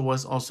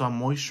was also a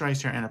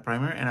moisturizer and a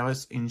primer, and I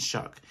was in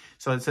shock.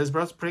 So it says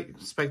broad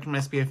spectrum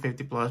SPF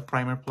 50 Plus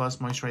Primer Plus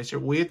Moisturizer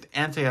with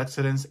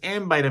antioxidants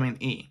and vitamin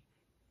E.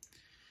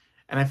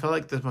 And I felt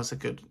like this was a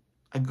good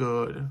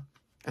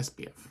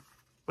SPF.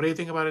 What do you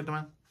think about it,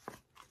 man?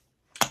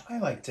 I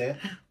liked it.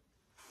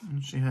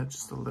 She had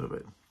just a little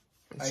bit.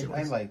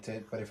 I liked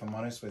it, but if I'm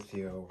honest with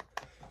you,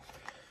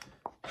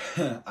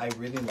 I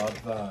really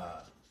love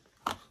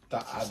the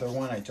other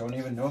one. I don't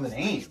even know the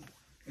name.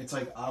 It's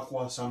like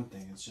Aqua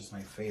something. It's just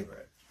my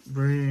favorite.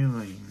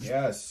 Really?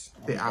 Yes.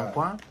 The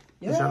Aqua?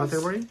 Yes. Is that what they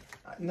were?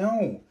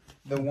 No.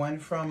 The one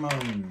from, the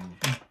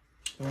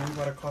one we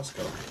bought at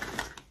Costco.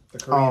 The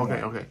Korean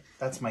one. Okay.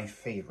 That's my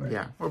favorite.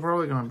 Yeah, we're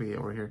probably going to be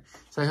over here.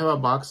 So I have a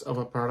box of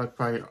a product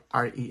by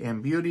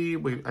REM Beauty.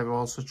 I've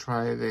also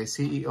tried the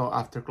CEO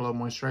Afterglow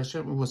Moisturizer.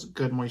 It was a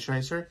good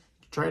moisturizer.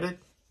 Tried it?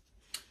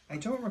 I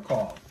don't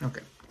recall.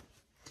 Okay.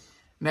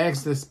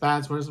 Next, the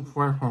spats. Where's the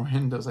for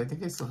windows? I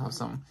think I still have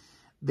some.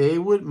 They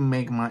would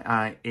make my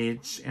eye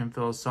itch and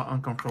feel so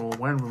uncomfortable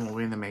when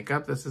removing the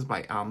makeup. This is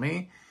by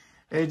Almay.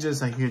 It's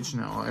just a huge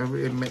no.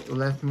 It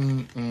left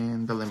me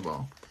in the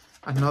limbo.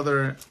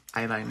 Another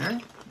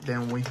eyeliner.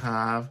 Then we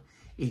have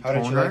a toner.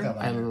 Did you like that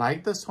eyeliner? I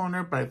like this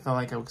toner, but I felt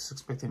like I was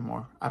expecting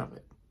more out of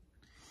it.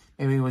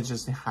 Maybe it was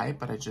just the hype,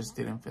 but I just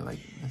didn't feel like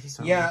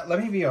necessarily. Yeah, let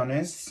me be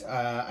honest.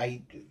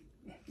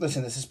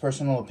 Listen, this is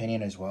personal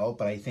opinion as well,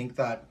 but I think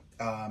that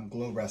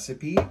Glow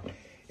Recipe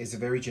is a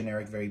very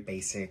generic, very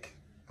basic,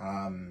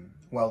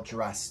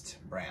 well-dressed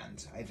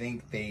brand. I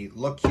think they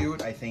look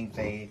cute. I think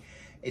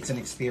it's an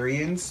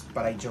experience,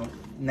 but I don't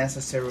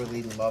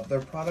necessarily love their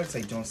products.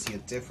 I don't see a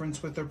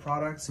difference with their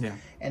products. Yeah.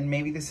 And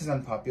maybe this is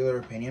unpopular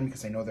opinion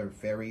because I know they're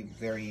very,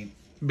 very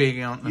big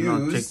on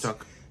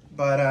TikTok.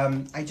 But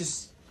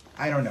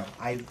I don't know.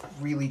 I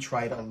really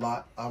tried a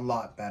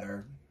lot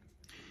better.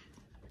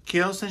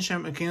 Kiehl's and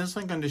shampoos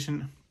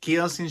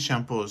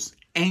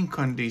and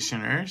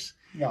conditioners.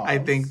 Yes. I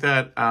think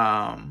that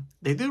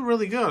they do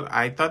really good.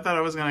 I thought that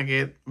I was gonna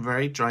get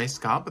very dry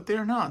scalp, but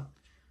they're not.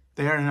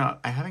 They are not.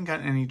 I haven't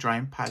gotten any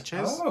drying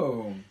patches.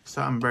 Oh.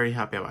 So I'm very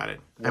happy about it.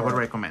 I would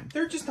recommend.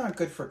 They're just not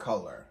good for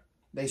color.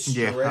 They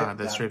strip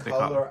the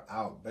color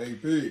out,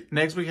 baby.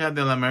 Next, we have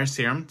the La Mer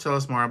Serum. Tell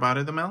us more about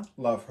it, Amel.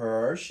 Love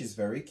her. She's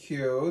very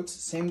cute.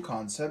 Same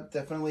concept.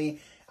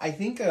 Definitely. I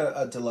think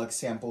a deluxe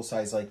sample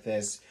size like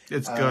this,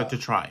 it's good to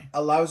try.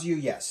 Allows you,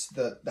 yes,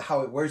 the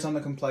how it wears on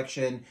the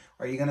complexion.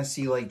 Are you gonna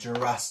see like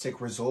drastic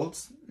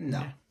results? No,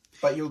 yeah.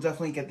 But you'll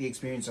definitely get the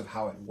experience of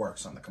how it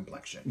works on the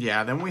complexion.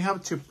 Yeah. Then we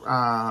have two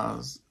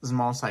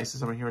small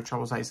sizes over here,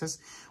 travel sizes.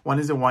 One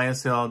is the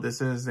YSL. This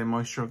is the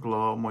Moisture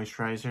Glow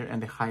Moisturizer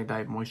and the High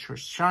Dive Moisture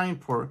Shine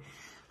for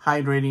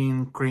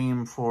hydrating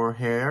cream for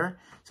hair.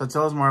 So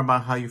tell us more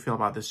about how you feel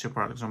about these two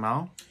products,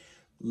 Amel.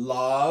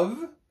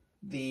 Love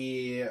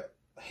the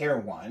hair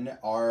one,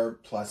 R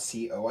plus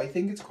CO, I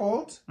think it's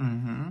called.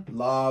 Mm-hmm.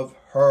 Love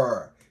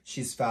her.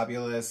 She's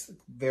fabulous.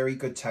 Very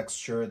good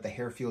texture. The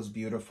hair feels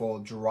beautiful.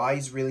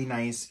 Dries really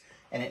nice.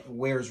 And it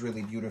wears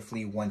really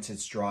beautifully once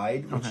it's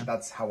dried. Which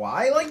that's how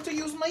I like to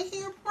use my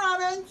hair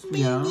products,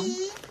 baby. Yeah.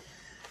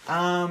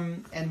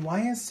 And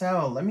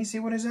YSL. Let me see.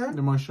 What is that?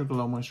 The Moisture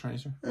Glow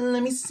Moisturizer.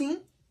 Let me see.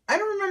 I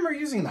don't remember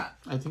using that.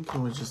 I think it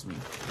was just me.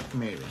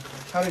 Maybe.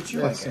 How did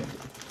you like it?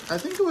 I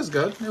think it was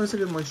good. It was a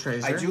good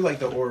moisturizer. I do like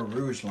the Aura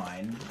Rouge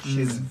line.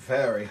 She's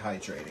very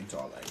hydrating,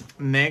 darling.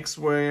 Next,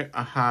 we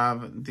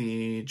have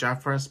the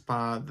Jafra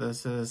Spa.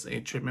 This is a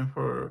treatment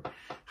for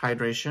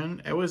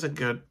hydration. It was a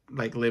good,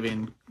 like,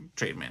 living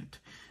treatment.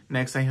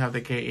 Next, I have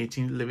the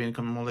K18 Living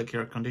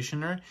Molecular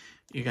Conditioner.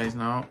 You guys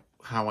know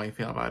how I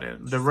feel about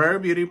it. The Rare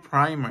Beauty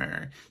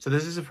Primer. So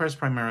this is the first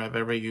primer I've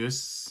ever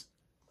used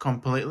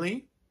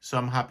completely. So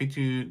I'm happy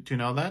to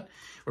know that.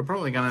 We're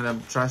probably gonna end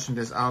up trashing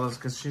this Alice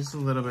because she's a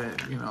little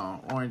bit, you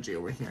know, orangey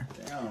over here.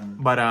 Damn.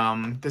 But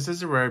this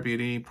is a Rare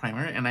Beauty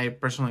Primer, and I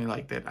personally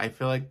liked it. I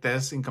feel like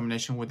this in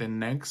combination with the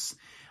NYX,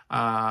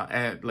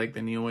 like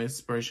the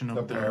newest version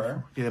of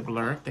the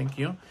Blur. Thank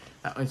you.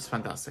 It's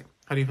fantastic.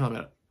 How do you feel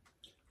about it?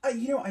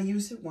 You know, I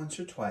used it once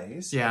or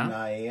twice. Yeah.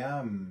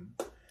 And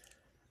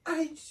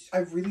I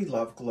really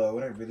love Glow,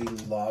 and I really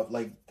love,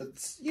 like,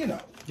 that's, you know.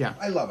 Yeah.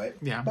 I love it.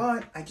 Yeah.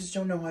 But I just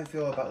don't know how I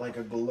feel about, like,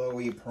 a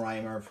glowy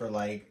primer for,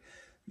 like,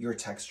 your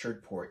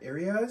textured pore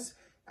areas.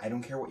 I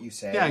don't care what you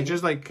say. Yeah, it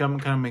just, like,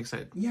 kind of makes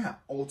it. Yeah.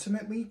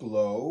 Ultimately,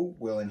 Glow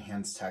will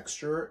enhance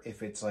texture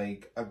if it's,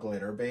 like, a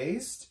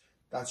glitter-based.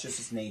 That's just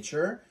its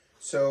nature.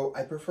 So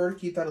I prefer to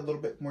keep that a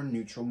little bit more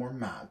neutral, more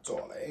matte,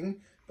 darling.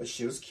 But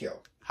she was cute.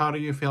 How do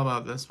you feel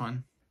about this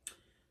one?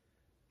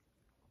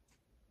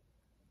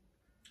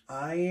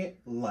 I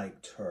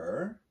liked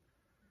her.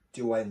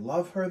 Do I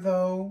love her,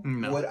 though?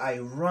 No. Would I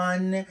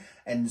run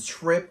and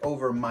trip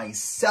over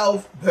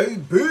myself,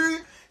 baby,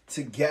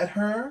 to get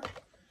her?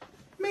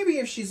 Maybe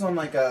if she's on,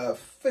 like, a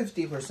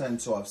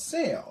 50% off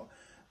sale.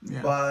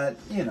 Yeah. But,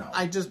 you know.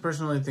 I just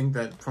personally think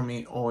that, for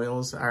me,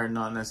 oils are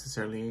not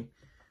necessarily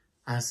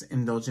as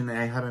indulgent.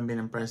 I haven't been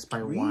impressed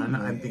by one.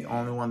 I'm the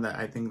only one that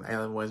I think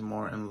I was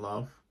more in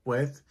love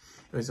with.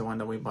 It was the one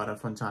that we bought at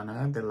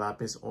Fontana, the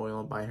Lapis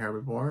Oil by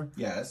Herbivore.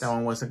 Yes. That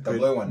one was a good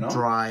blue one, no?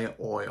 Dry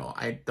oil.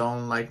 I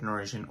don't like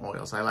nourishing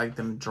oils. I like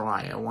them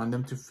dry. I want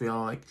them to feel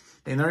like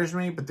they nourish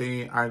me, but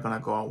they are going to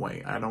go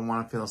away. I don't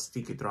want to feel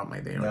sticky throughout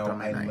my day or throughout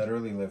my night. I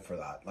literally live for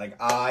that. Like,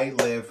 I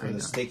live for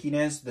the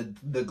stickiness,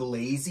 the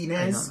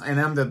glaziness. And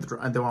I'm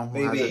the one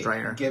who has the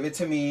drier. Give it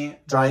to me.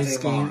 Dry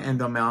skin, and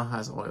Domel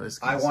has oily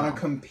skin. I want to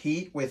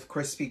compete with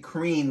Krispy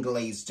Kreme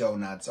glazed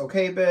donuts.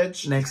 Okay,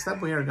 bitch? Next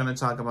up, we are going to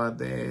talk about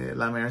the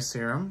La Mer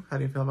serum. How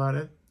do you feel about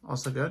it?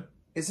 Also good?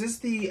 Is this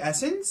the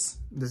essence?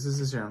 This is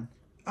the serum.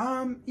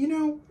 You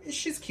know,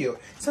 she's cute.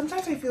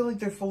 Sometimes I feel like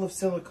they're full of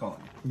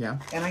silicone. Yeah.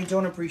 And I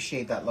don't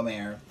appreciate that, La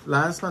Mer.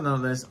 Last but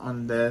not least,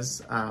 on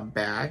this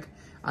bag,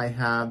 I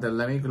have the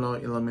Let Me Glow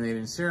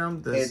Illuminating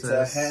Serum. This is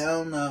a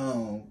hell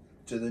no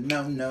to the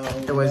no.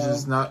 It was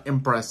just not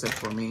impressive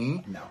for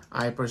me. No.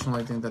 I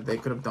personally think that they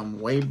could have done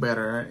way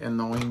better, in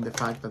knowing the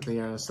fact that they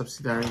are a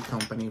subsidiary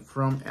company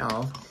from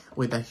e.l.f.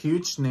 with a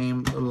huge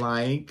name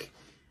like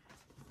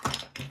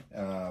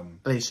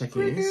Alicia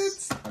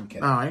Keys. I'm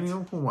kidding. No, I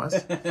knew who was.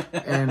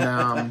 And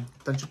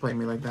don't you play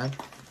me like that.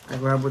 I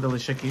grew up with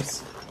Alicia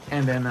Keys.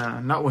 And then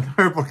not with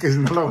her, because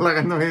no lo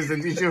hablando no es.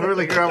 Did you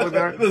really grow up with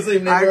her? The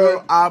same neighbor. I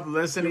grew up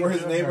listening to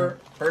his neighbor,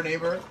 her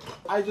neighbor.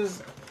 I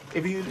just,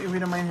 if you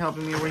don't mind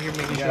helping me, we're here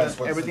making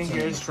sure everything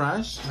here is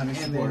trash. And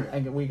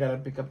then we gotta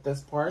pick up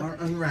this part.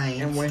 Right.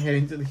 And we're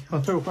heading to the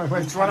other one.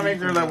 I just want to make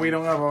sure that we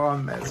don't have a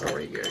hot mess over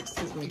here.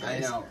 Excuse me,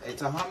 guys. I know.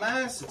 It's a hot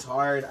mess. It's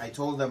hard. I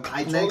told them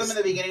in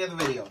the beginning of the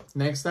video.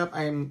 Next up,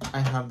 I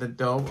have the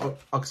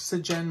Dove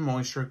Oxygen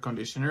Moisture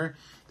Conditioner.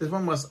 This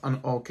one was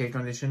an okay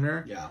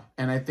conditioner. Yeah.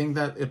 And I think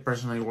that it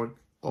personally worked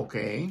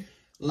okay.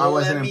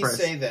 Let me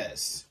say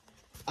this.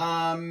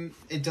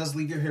 It does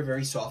leave your hair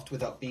very soft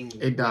without being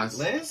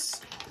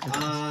weightless.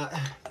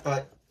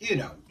 But, you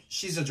know,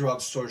 she's a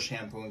drugstore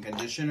shampoo and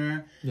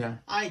conditioner. Yeah.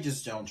 I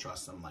just don't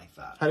trust them like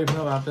that. How do you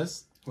feel about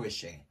this? Who is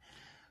she?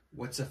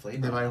 What's the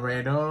flavor? The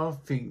Byredo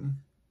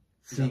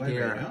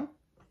Figuera.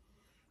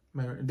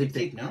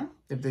 Diptyque, no?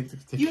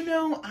 You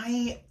know,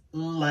 I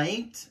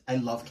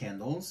love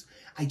candles.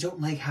 I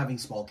don't like having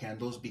small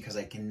candles because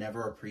I can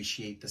never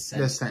appreciate the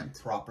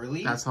scent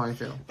properly. That's how I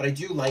feel. But I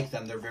do like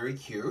them. They're very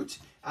cute.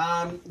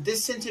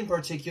 This scent in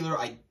particular,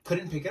 I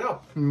couldn't pick it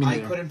up. I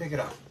couldn't pick it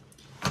up.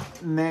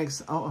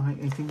 Next, I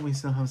think we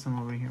still have some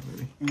over here,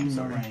 baby.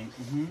 Sorry.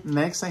 Right.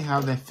 Next, I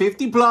have the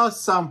 50 Plus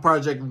Sun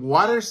Project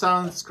Water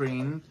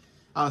Sunscreen,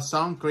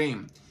 Sun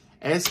Cream.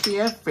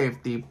 SPF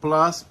 50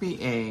 plus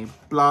PA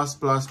plus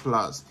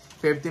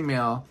 50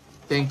 ml.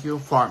 Thank you,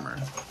 Farmer.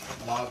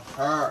 Love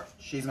her.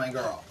 She's my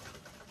girl.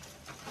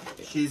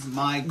 She's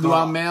my girl.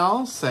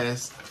 Duhamel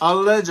says,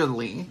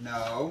 allegedly,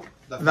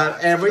 that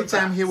every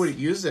time he would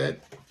use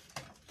it,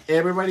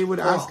 everybody would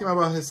ask him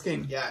about his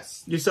skin.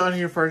 Yes. You saw it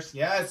here first?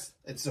 Yes.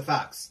 It's the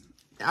facts.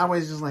 I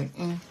was just like,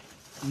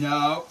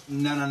 No.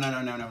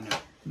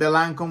 The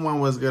Lancome one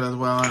was good as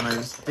well, and I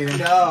just didn't.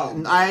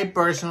 No. I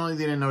personally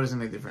didn't notice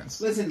any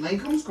difference. Listen,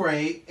 Lancome's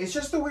great. It's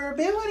just the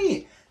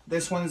wearability.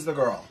 This one's the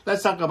girl.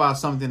 Let's talk about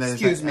something that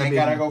Excuse me, I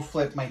gotta go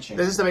flip my chair.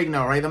 This is a big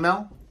no, right,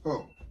 Mel?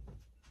 Oh.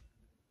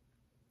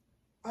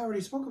 I already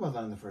spoke about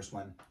that in the first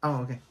one. Oh,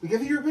 okay.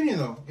 Give your opinion,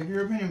 though. Give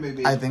your opinion,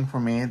 baby. I think for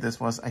me, this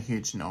was a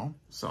huge no.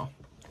 So,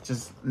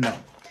 just no.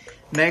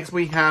 Next,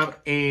 we have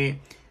a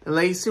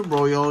Lazy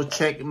Royal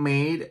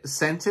Checkmate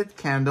Scented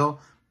Candle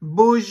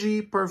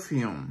Bougie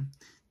Perfume.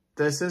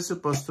 This is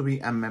supposed to be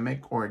a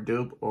mimic or a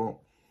dupe or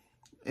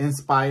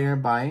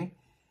inspired by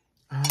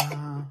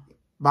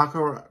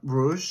Baccarat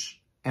Rouge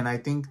And I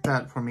think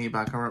that for me,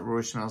 Baccarat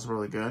Rouge smells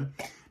really good.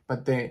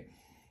 But the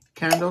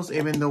candles,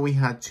 even though we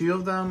had 2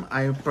 of them,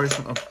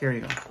 here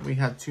you go. We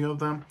had 2 of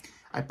them.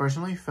 I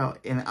personally felt,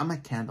 and I'm a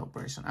candle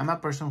person. I'm a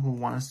person who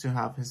wants to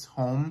have his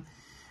home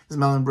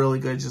smelling really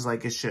good, just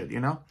like it should, you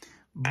know?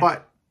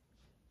 But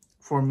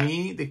for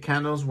me, the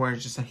candles were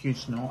just a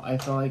huge no. I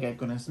felt like I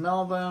couldn't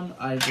smell them.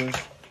 I just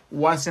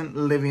wasn't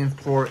living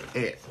for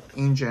it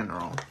in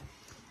general.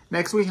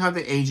 Next, we have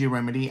the AG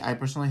Remedy. I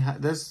personally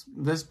have this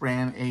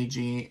brand,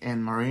 AG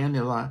and Maria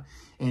Nilla,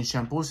 in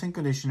shampoos and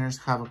conditioners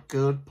have a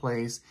good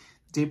place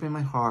deep in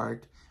my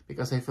heart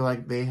because I feel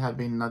like they have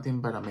been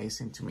nothing but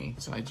amazing to me.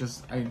 So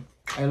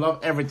I love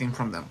everything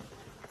from them.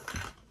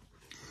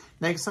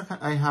 Next,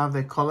 I have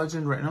the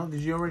Collagen Retinol. Did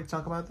you already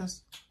talk about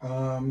this?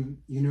 You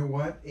know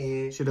what?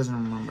 She doesn't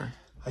remember.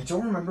 I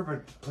don't remember,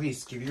 but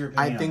please give your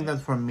opinion. I think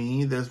that for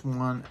me, this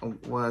one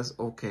was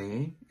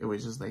okay. It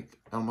was just like,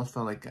 it almost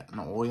felt like an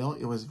oil.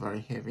 It was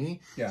very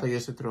heavy. Yeah. So I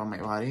used to throw on my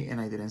body and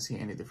I didn't see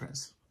any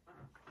difference.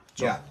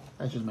 So, yeah.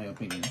 That's just my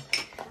opinion.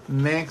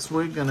 Next,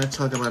 we're going to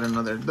talk about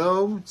another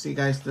Dove. See,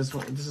 guys, this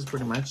is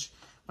pretty much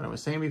what I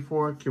was saying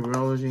before.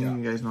 Curology,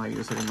 you guys know I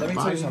use it in my body. Let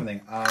me tell you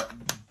something.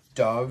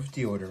 Dove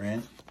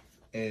deodorant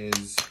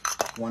is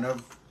one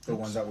of the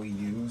ones that we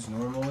use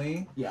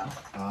normally. Yeah.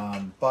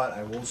 But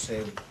I will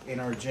say in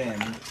our gym,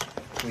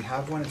 we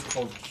have one, it's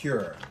called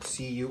Cure,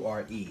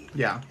 C-U-R-E.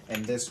 Yeah.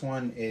 And this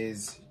one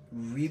is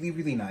really,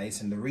 really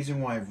nice. And the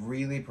reason why I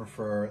really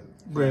prefer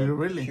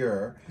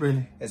Cure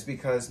is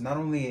because not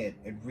only it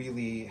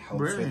really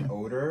helps with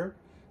odor,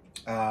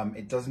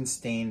 it doesn't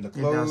stain the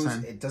clothes,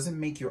 it doesn't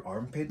make your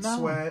armpits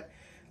sweat.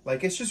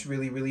 Like, it's just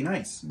really, really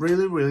nice.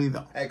 Really, really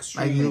though.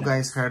 Extremely nice. You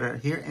guys heard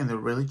it here in the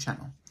Really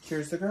channel.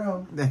 Here's the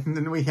girl.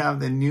 Then we have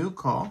the new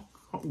call.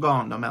 Go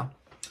on, Mel.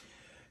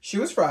 She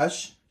was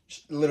fresh.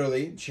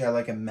 Literally, she had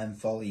like a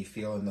menthol-y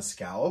feel in the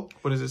scalp.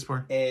 What is this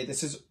for?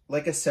 This is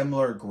like a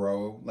similar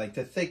grow, like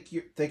to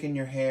thicken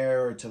your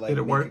hair or to like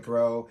make it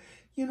grow.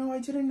 You know, I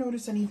didn't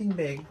notice anything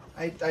big.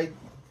 It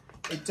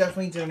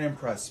definitely didn't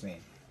impress me.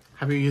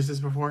 Have you used this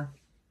before?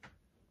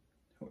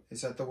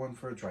 Is that the one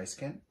for dry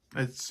skin?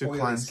 It's to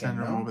cleanse and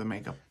remove the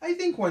makeup. I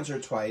think once or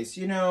twice,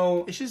 you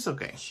know. She's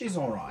okay. She's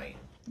all right.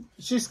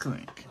 She's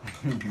clinic.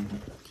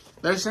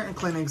 There's certain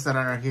clinics that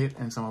are a hit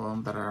and some of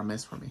them that are a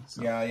miss for me.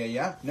 So.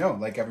 Yeah. No,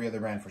 like every other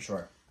brand for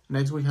sure.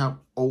 Next we have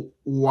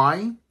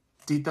Y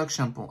Detox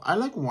Shampoo. I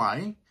like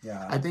Y.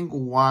 Yeah. I think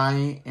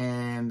Y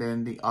and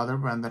then the other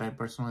brand that I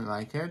personally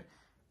like it.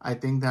 I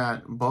think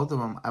that both of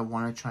them, I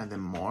want to try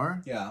them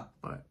more. Yeah.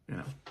 But, you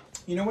know.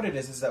 You know what it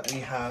is that we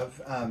have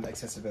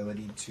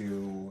accessibility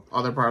to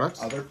other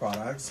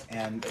products,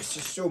 and it's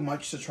just so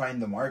much to try in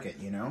the market,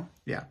 you know?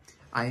 Yeah.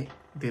 I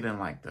didn't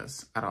like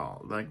this at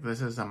all. Like,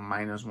 this is a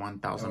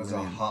 -1,000. It was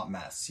a hot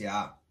mess.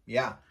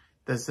 Yeah.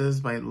 This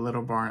is by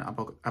Little Barn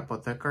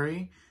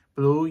Apothecary.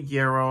 Blue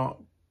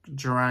Yarrow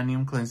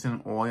Geranium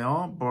Cleansing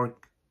Oil.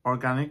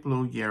 Organic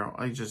Blue Yarrow.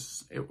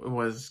 It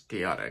was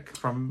chaotic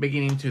from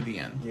beginning to the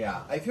end.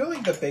 Yeah. I feel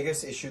like the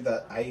biggest issue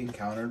that I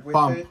encountered with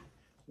it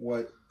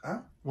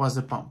was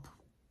the pump.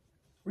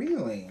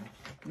 Really?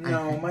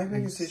 No, my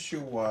biggest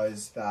issue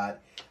was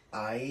that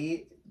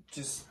I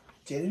just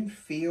didn't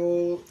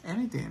feel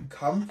anything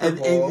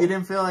comfortable. It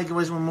didn't feel like it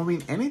was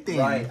removing anything.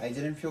 Right. I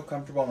didn't feel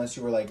comfortable unless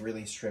you were like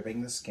really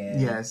stripping the skin.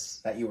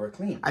 Yes. That you were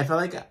clean. I felt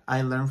like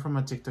I learned from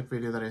a TikTok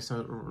video that I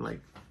saw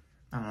like,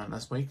 I don't know,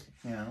 last week.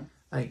 Yeah.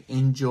 Like,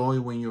 enjoy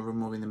when you're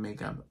removing the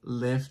makeup.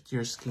 Lift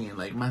your skin.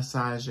 Like,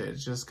 massage it.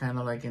 Just kind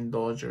of like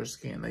indulge your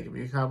skin. Like, if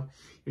you have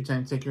your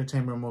time, take your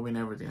time removing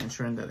everything.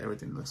 Ensuring that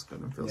everything looks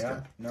good and feels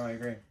good. No, I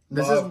agree.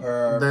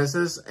 This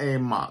is a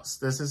must.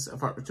 This is,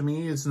 to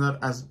me, it's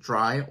not as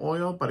dry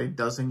oil, but it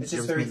doesn't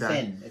give me that.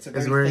 Thin. It's a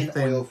very, very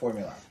thin oil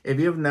formula. If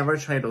you've never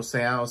tried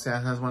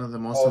Osea has one of the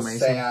most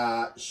amazing.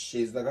 Osea,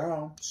 she's the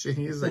girl. She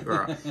is the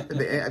girl.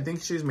 I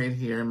think she's made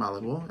here in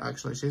Malibu.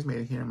 Actually, she's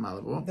made here in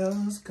Malibu.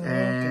 Those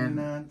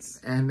coconuts.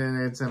 And then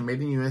it's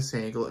made in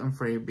USA,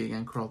 gluten-free,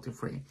 vegan,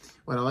 cruelty-free.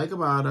 What I like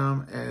about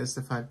them is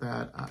the fact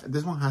that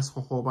this one has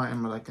jojoba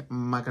and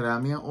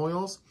macadamia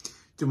oils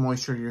to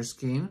moisture your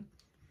skin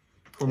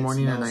for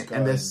morning and night. Good.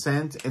 And the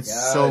scent, it's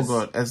so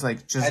good. It's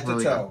like just head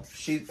really to toe.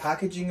 Good.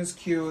 Packaging is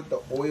cute. The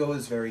oil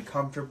is very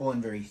comfortable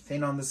and very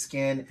thin on the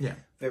skin. Yeah.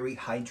 Very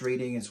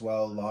hydrating as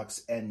well.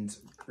 Locks and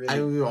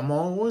really. I'm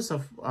always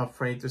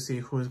afraid to see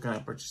who's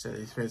gonna purchase it.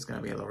 If it's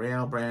gonna be a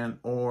L'Oreal brand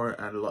or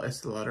a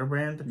Estee Lauder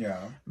brand. Yeah.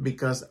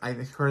 Because I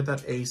heard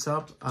that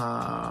Aesop.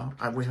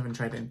 We haven't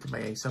tried anything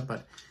by Aesop,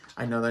 but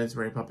I know that it's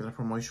very popular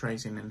for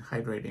moisturizing and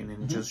hydrating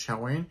and just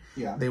showering.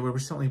 Yeah. They were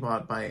recently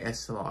bought by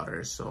Estee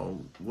Lauder,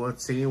 so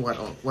let's see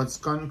what's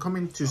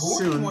coming too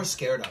soon. Who are you more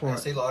scared of,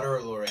 Estee Lauder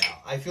or L'Oreal?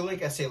 I feel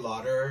like Estee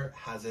Lauder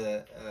has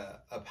a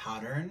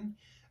pattern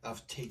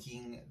of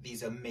taking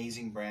these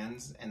amazing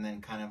brands and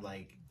then kind of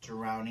like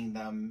drowning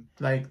them.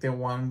 Like the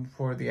one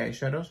for the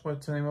eyeshadows.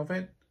 What's the name of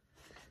it?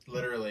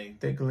 Literally.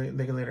 The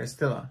glitter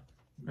Stila,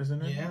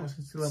 isn't it? Yeah. Was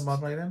it Stila bought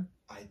by them?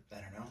 I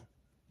don't know.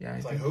 Yeah.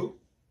 It's like who?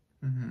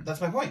 Mm-hmm.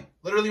 That's my point.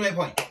 Literally my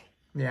point.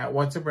 Yeah,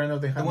 what's the brand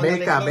of the one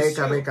that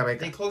Becca.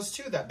 They closed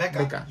too, that Becca.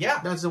 Becca.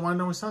 Yeah. That's the one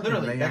that was talking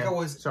Literally, about. Becca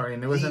was sorry,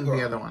 and it wasn't the the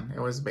girl. other one. It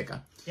was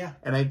Becca. Yeah.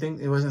 And I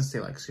think it wasn't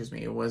Stila, excuse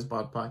me. It was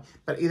bought by.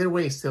 But either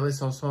way, still is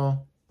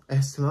also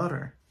Estee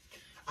Lauder.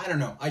 I don't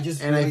know. I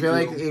just and really I feel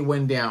like it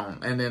went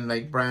down. And then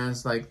like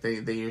brands like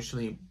they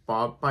usually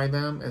bought by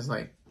them is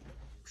like.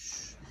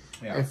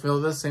 Yeah. I feel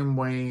the same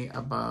way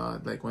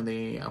about like when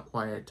they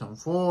acquired Tom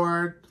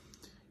Ford.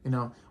 You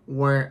know,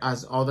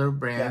 whereas other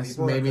brands,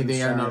 maybe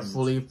they are not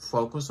fully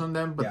focused on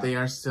them, but they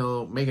are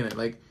still making it.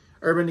 Like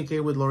Urban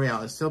Decay with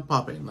L'Oreal is still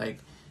popping. Like,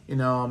 you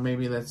know,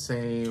 maybe let's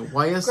say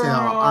YSL,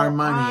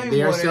 Armani,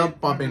 they are still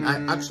popping.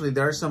 Actually,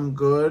 there are some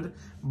good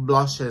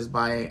blushes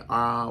by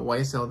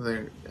YSL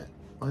there.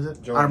 What is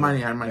it?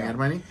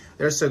 Armani.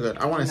 They're so good.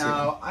 I want to see them.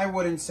 Now, I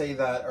wouldn't say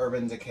that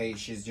Urban Decay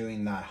she's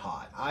doing that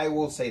hot. I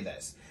will say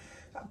this.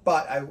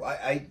 But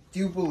I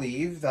do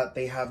believe that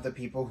they have the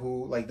people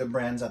who, like the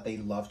brands that they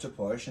love to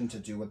push and to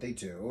do what they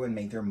do and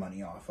make their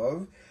money off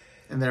of.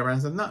 And there are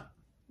brands that not.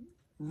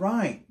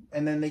 Right.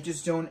 And then they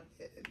just don't,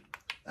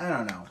 I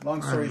don't know.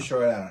 Long story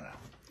short, I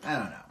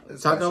don't know.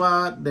 Talk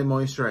about the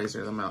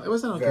moisturizer, the melt. It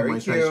was an okay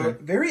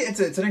moisturizer. Very cute.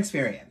 It's an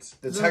experience.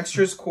 The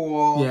texture's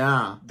cool.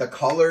 Yeah. The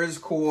color is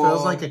cool.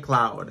 Feels like a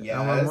cloud. Yes.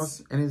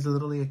 Almost, and it's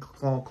literally a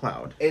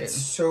cloud. It's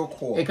so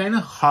cool. It kind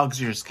of hugs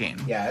your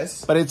skin.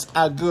 Yes. But it's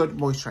a good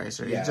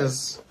moisturizer. Yes.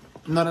 It's just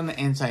not an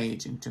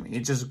anti-aging to me.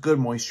 It's just good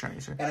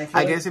moisturizer. And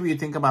I guess if you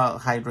think about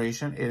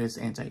hydration, it is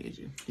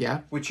anti-aging.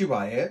 Yeah? Would you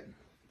buy it?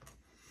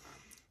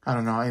 I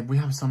don't know. We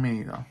have so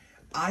many though.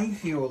 I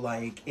feel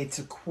like it's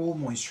a cool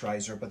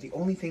moisturizer, but the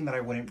only thing that I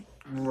wouldn't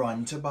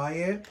run to buy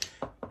it,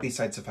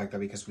 besides the fact that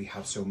because we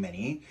have so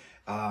many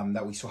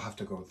that we still have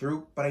to go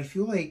through, but I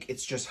feel like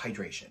it's just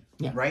hydration,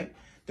 right?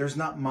 There's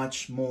not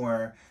much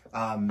more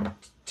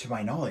to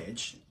my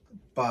knowledge,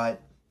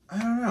 but I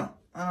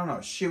don't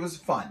know. She was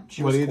fun.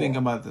 What do you think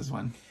about this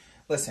one?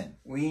 Listen,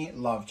 we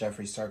love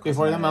Jeffree Star Cosmetics.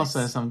 Before the Mel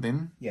says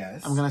something,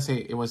 yes, I'm gonna say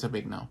it was a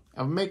big no.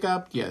 Of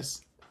makeup,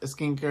 yes.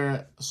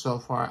 Skincare, so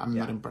far, I'm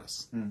not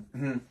impressed.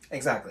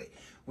 Exactly.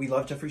 We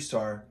love Jeffree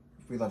Star.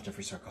 We love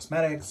Jeffree Star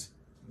Cosmetics.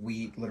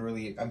 We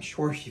literally, I'm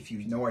sure if you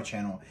know our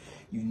channel,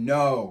 you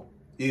know,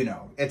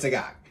 it's a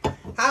guy.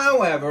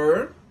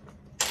 However,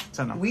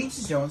 we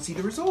just don't see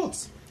the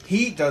results.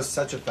 He does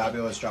such a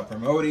fabulous job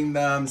promoting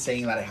them,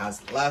 saying that it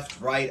has left,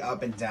 right,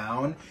 up, and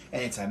down,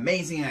 and it's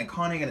amazing and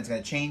iconic, and it's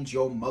going to change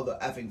your mother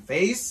effing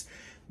face.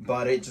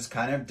 But it just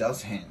kind of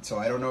doesn't. So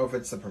I don't know if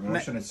it's the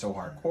promotion. It's so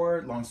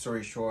hardcore. Long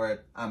story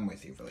short, I'm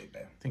with you, Felipe.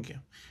 Thank you.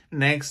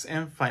 Next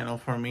and final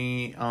for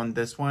me on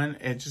this one,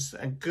 it's just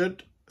a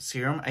good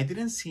serum. I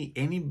didn't see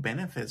any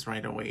benefits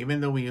right away,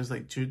 even though we used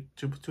like two,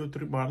 3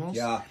 bottles.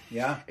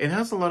 Yeah. It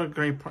has a lot of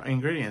great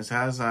ingredients. It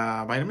has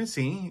vitamin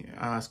C,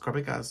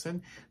 ascorbic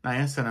acid,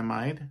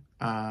 niacinamide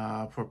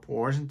for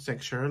pores and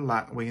texture.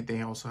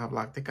 They also have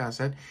lactic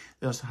acid.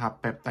 They also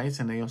have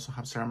peptides, and they also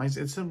have ceramides.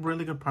 It's a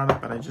really good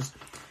product, but I just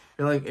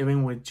feel like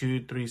even with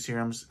 2-3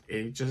 serums,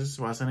 it just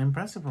wasn't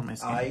impressive for my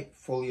skin. I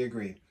fully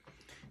agree.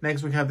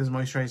 Next, we have this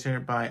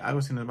moisturizer by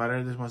Agostinho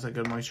Butter. This was a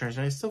good moisturizer.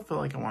 I still feel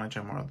like I want to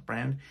try more of the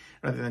brand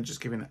rather than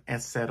just giving a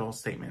settled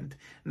statement.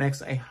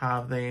 Next, I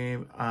have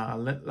the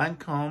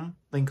Lancome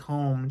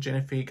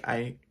Genifique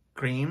Eye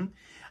Cream.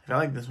 I feel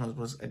like this one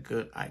was a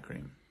good eye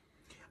cream.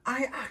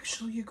 I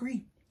actually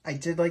agree. I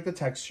did like the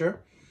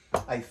texture.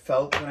 I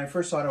felt, when I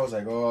first saw it, I was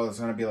like, oh, it's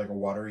going to be like a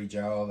watery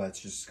gel that's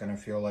just going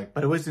to feel like...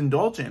 But it was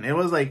indulgent. It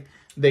was like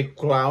the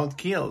cloud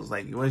kills.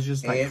 Like, it was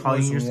just like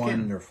hugging your skin. It was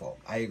wonderful.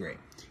 I agree.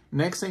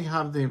 Next, I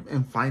have the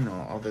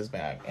final of this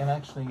bag. And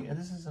actually,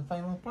 this is the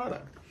final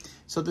product.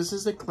 So this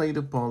is the Clé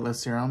de Peau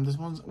serum. This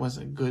one was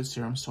a good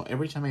serum. So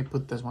every time I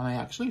put this one, I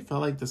actually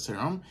felt like the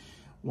serum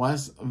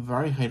was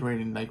very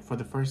hydrating. Like, for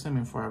the first time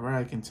in forever,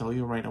 I can tell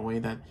you right away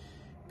that,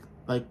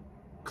 like,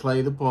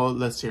 Clé de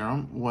Peau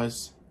serum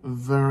was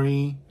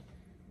very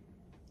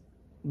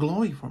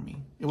glowy for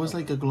me. It was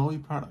like a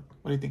glowy product.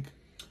 What do you think?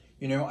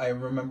 You know, I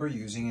remember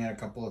using it a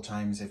couple of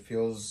times. It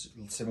feels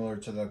similar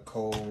to the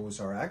Cos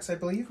RX, I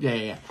believe.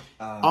 Yeah.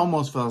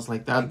 Almost feels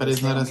like that, but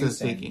it's not as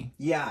sticky.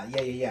 Yeah.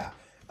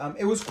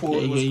 It was cool.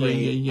 It was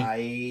great. Yeah.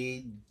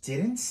 I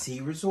didn't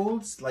see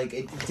results. Like,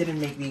 it didn't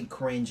make me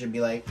cringe and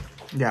be like,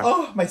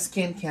 oh, my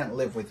skin can't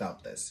live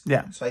without this.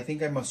 Yeah. So I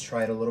think I must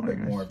try it a little bit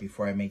more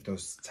before I make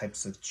those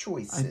types of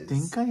choices. I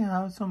think I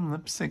have some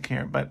lipstick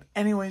here. But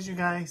anyways, you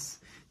guys,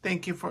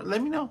 thank you for...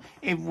 Let me know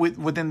if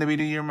within the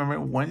video you remember,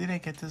 when did I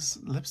get this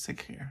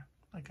lipstick here?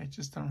 Like, I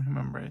just don't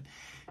remember it.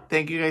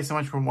 Thank you guys so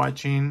much for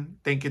watching.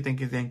 Thank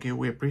you.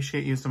 We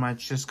appreciate you so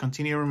much. Just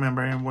continue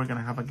remembering, we're going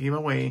to have a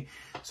giveaway.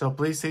 So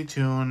please stay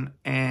tuned.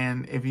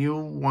 And if you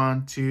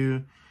want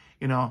to,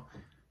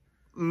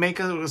 make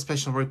a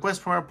special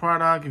request for our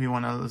product, if you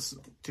want us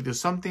to do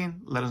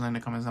something, let us know in the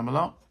comments down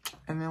below.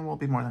 And then we'll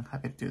be more than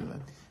happy to do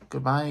that.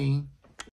 Goodbye.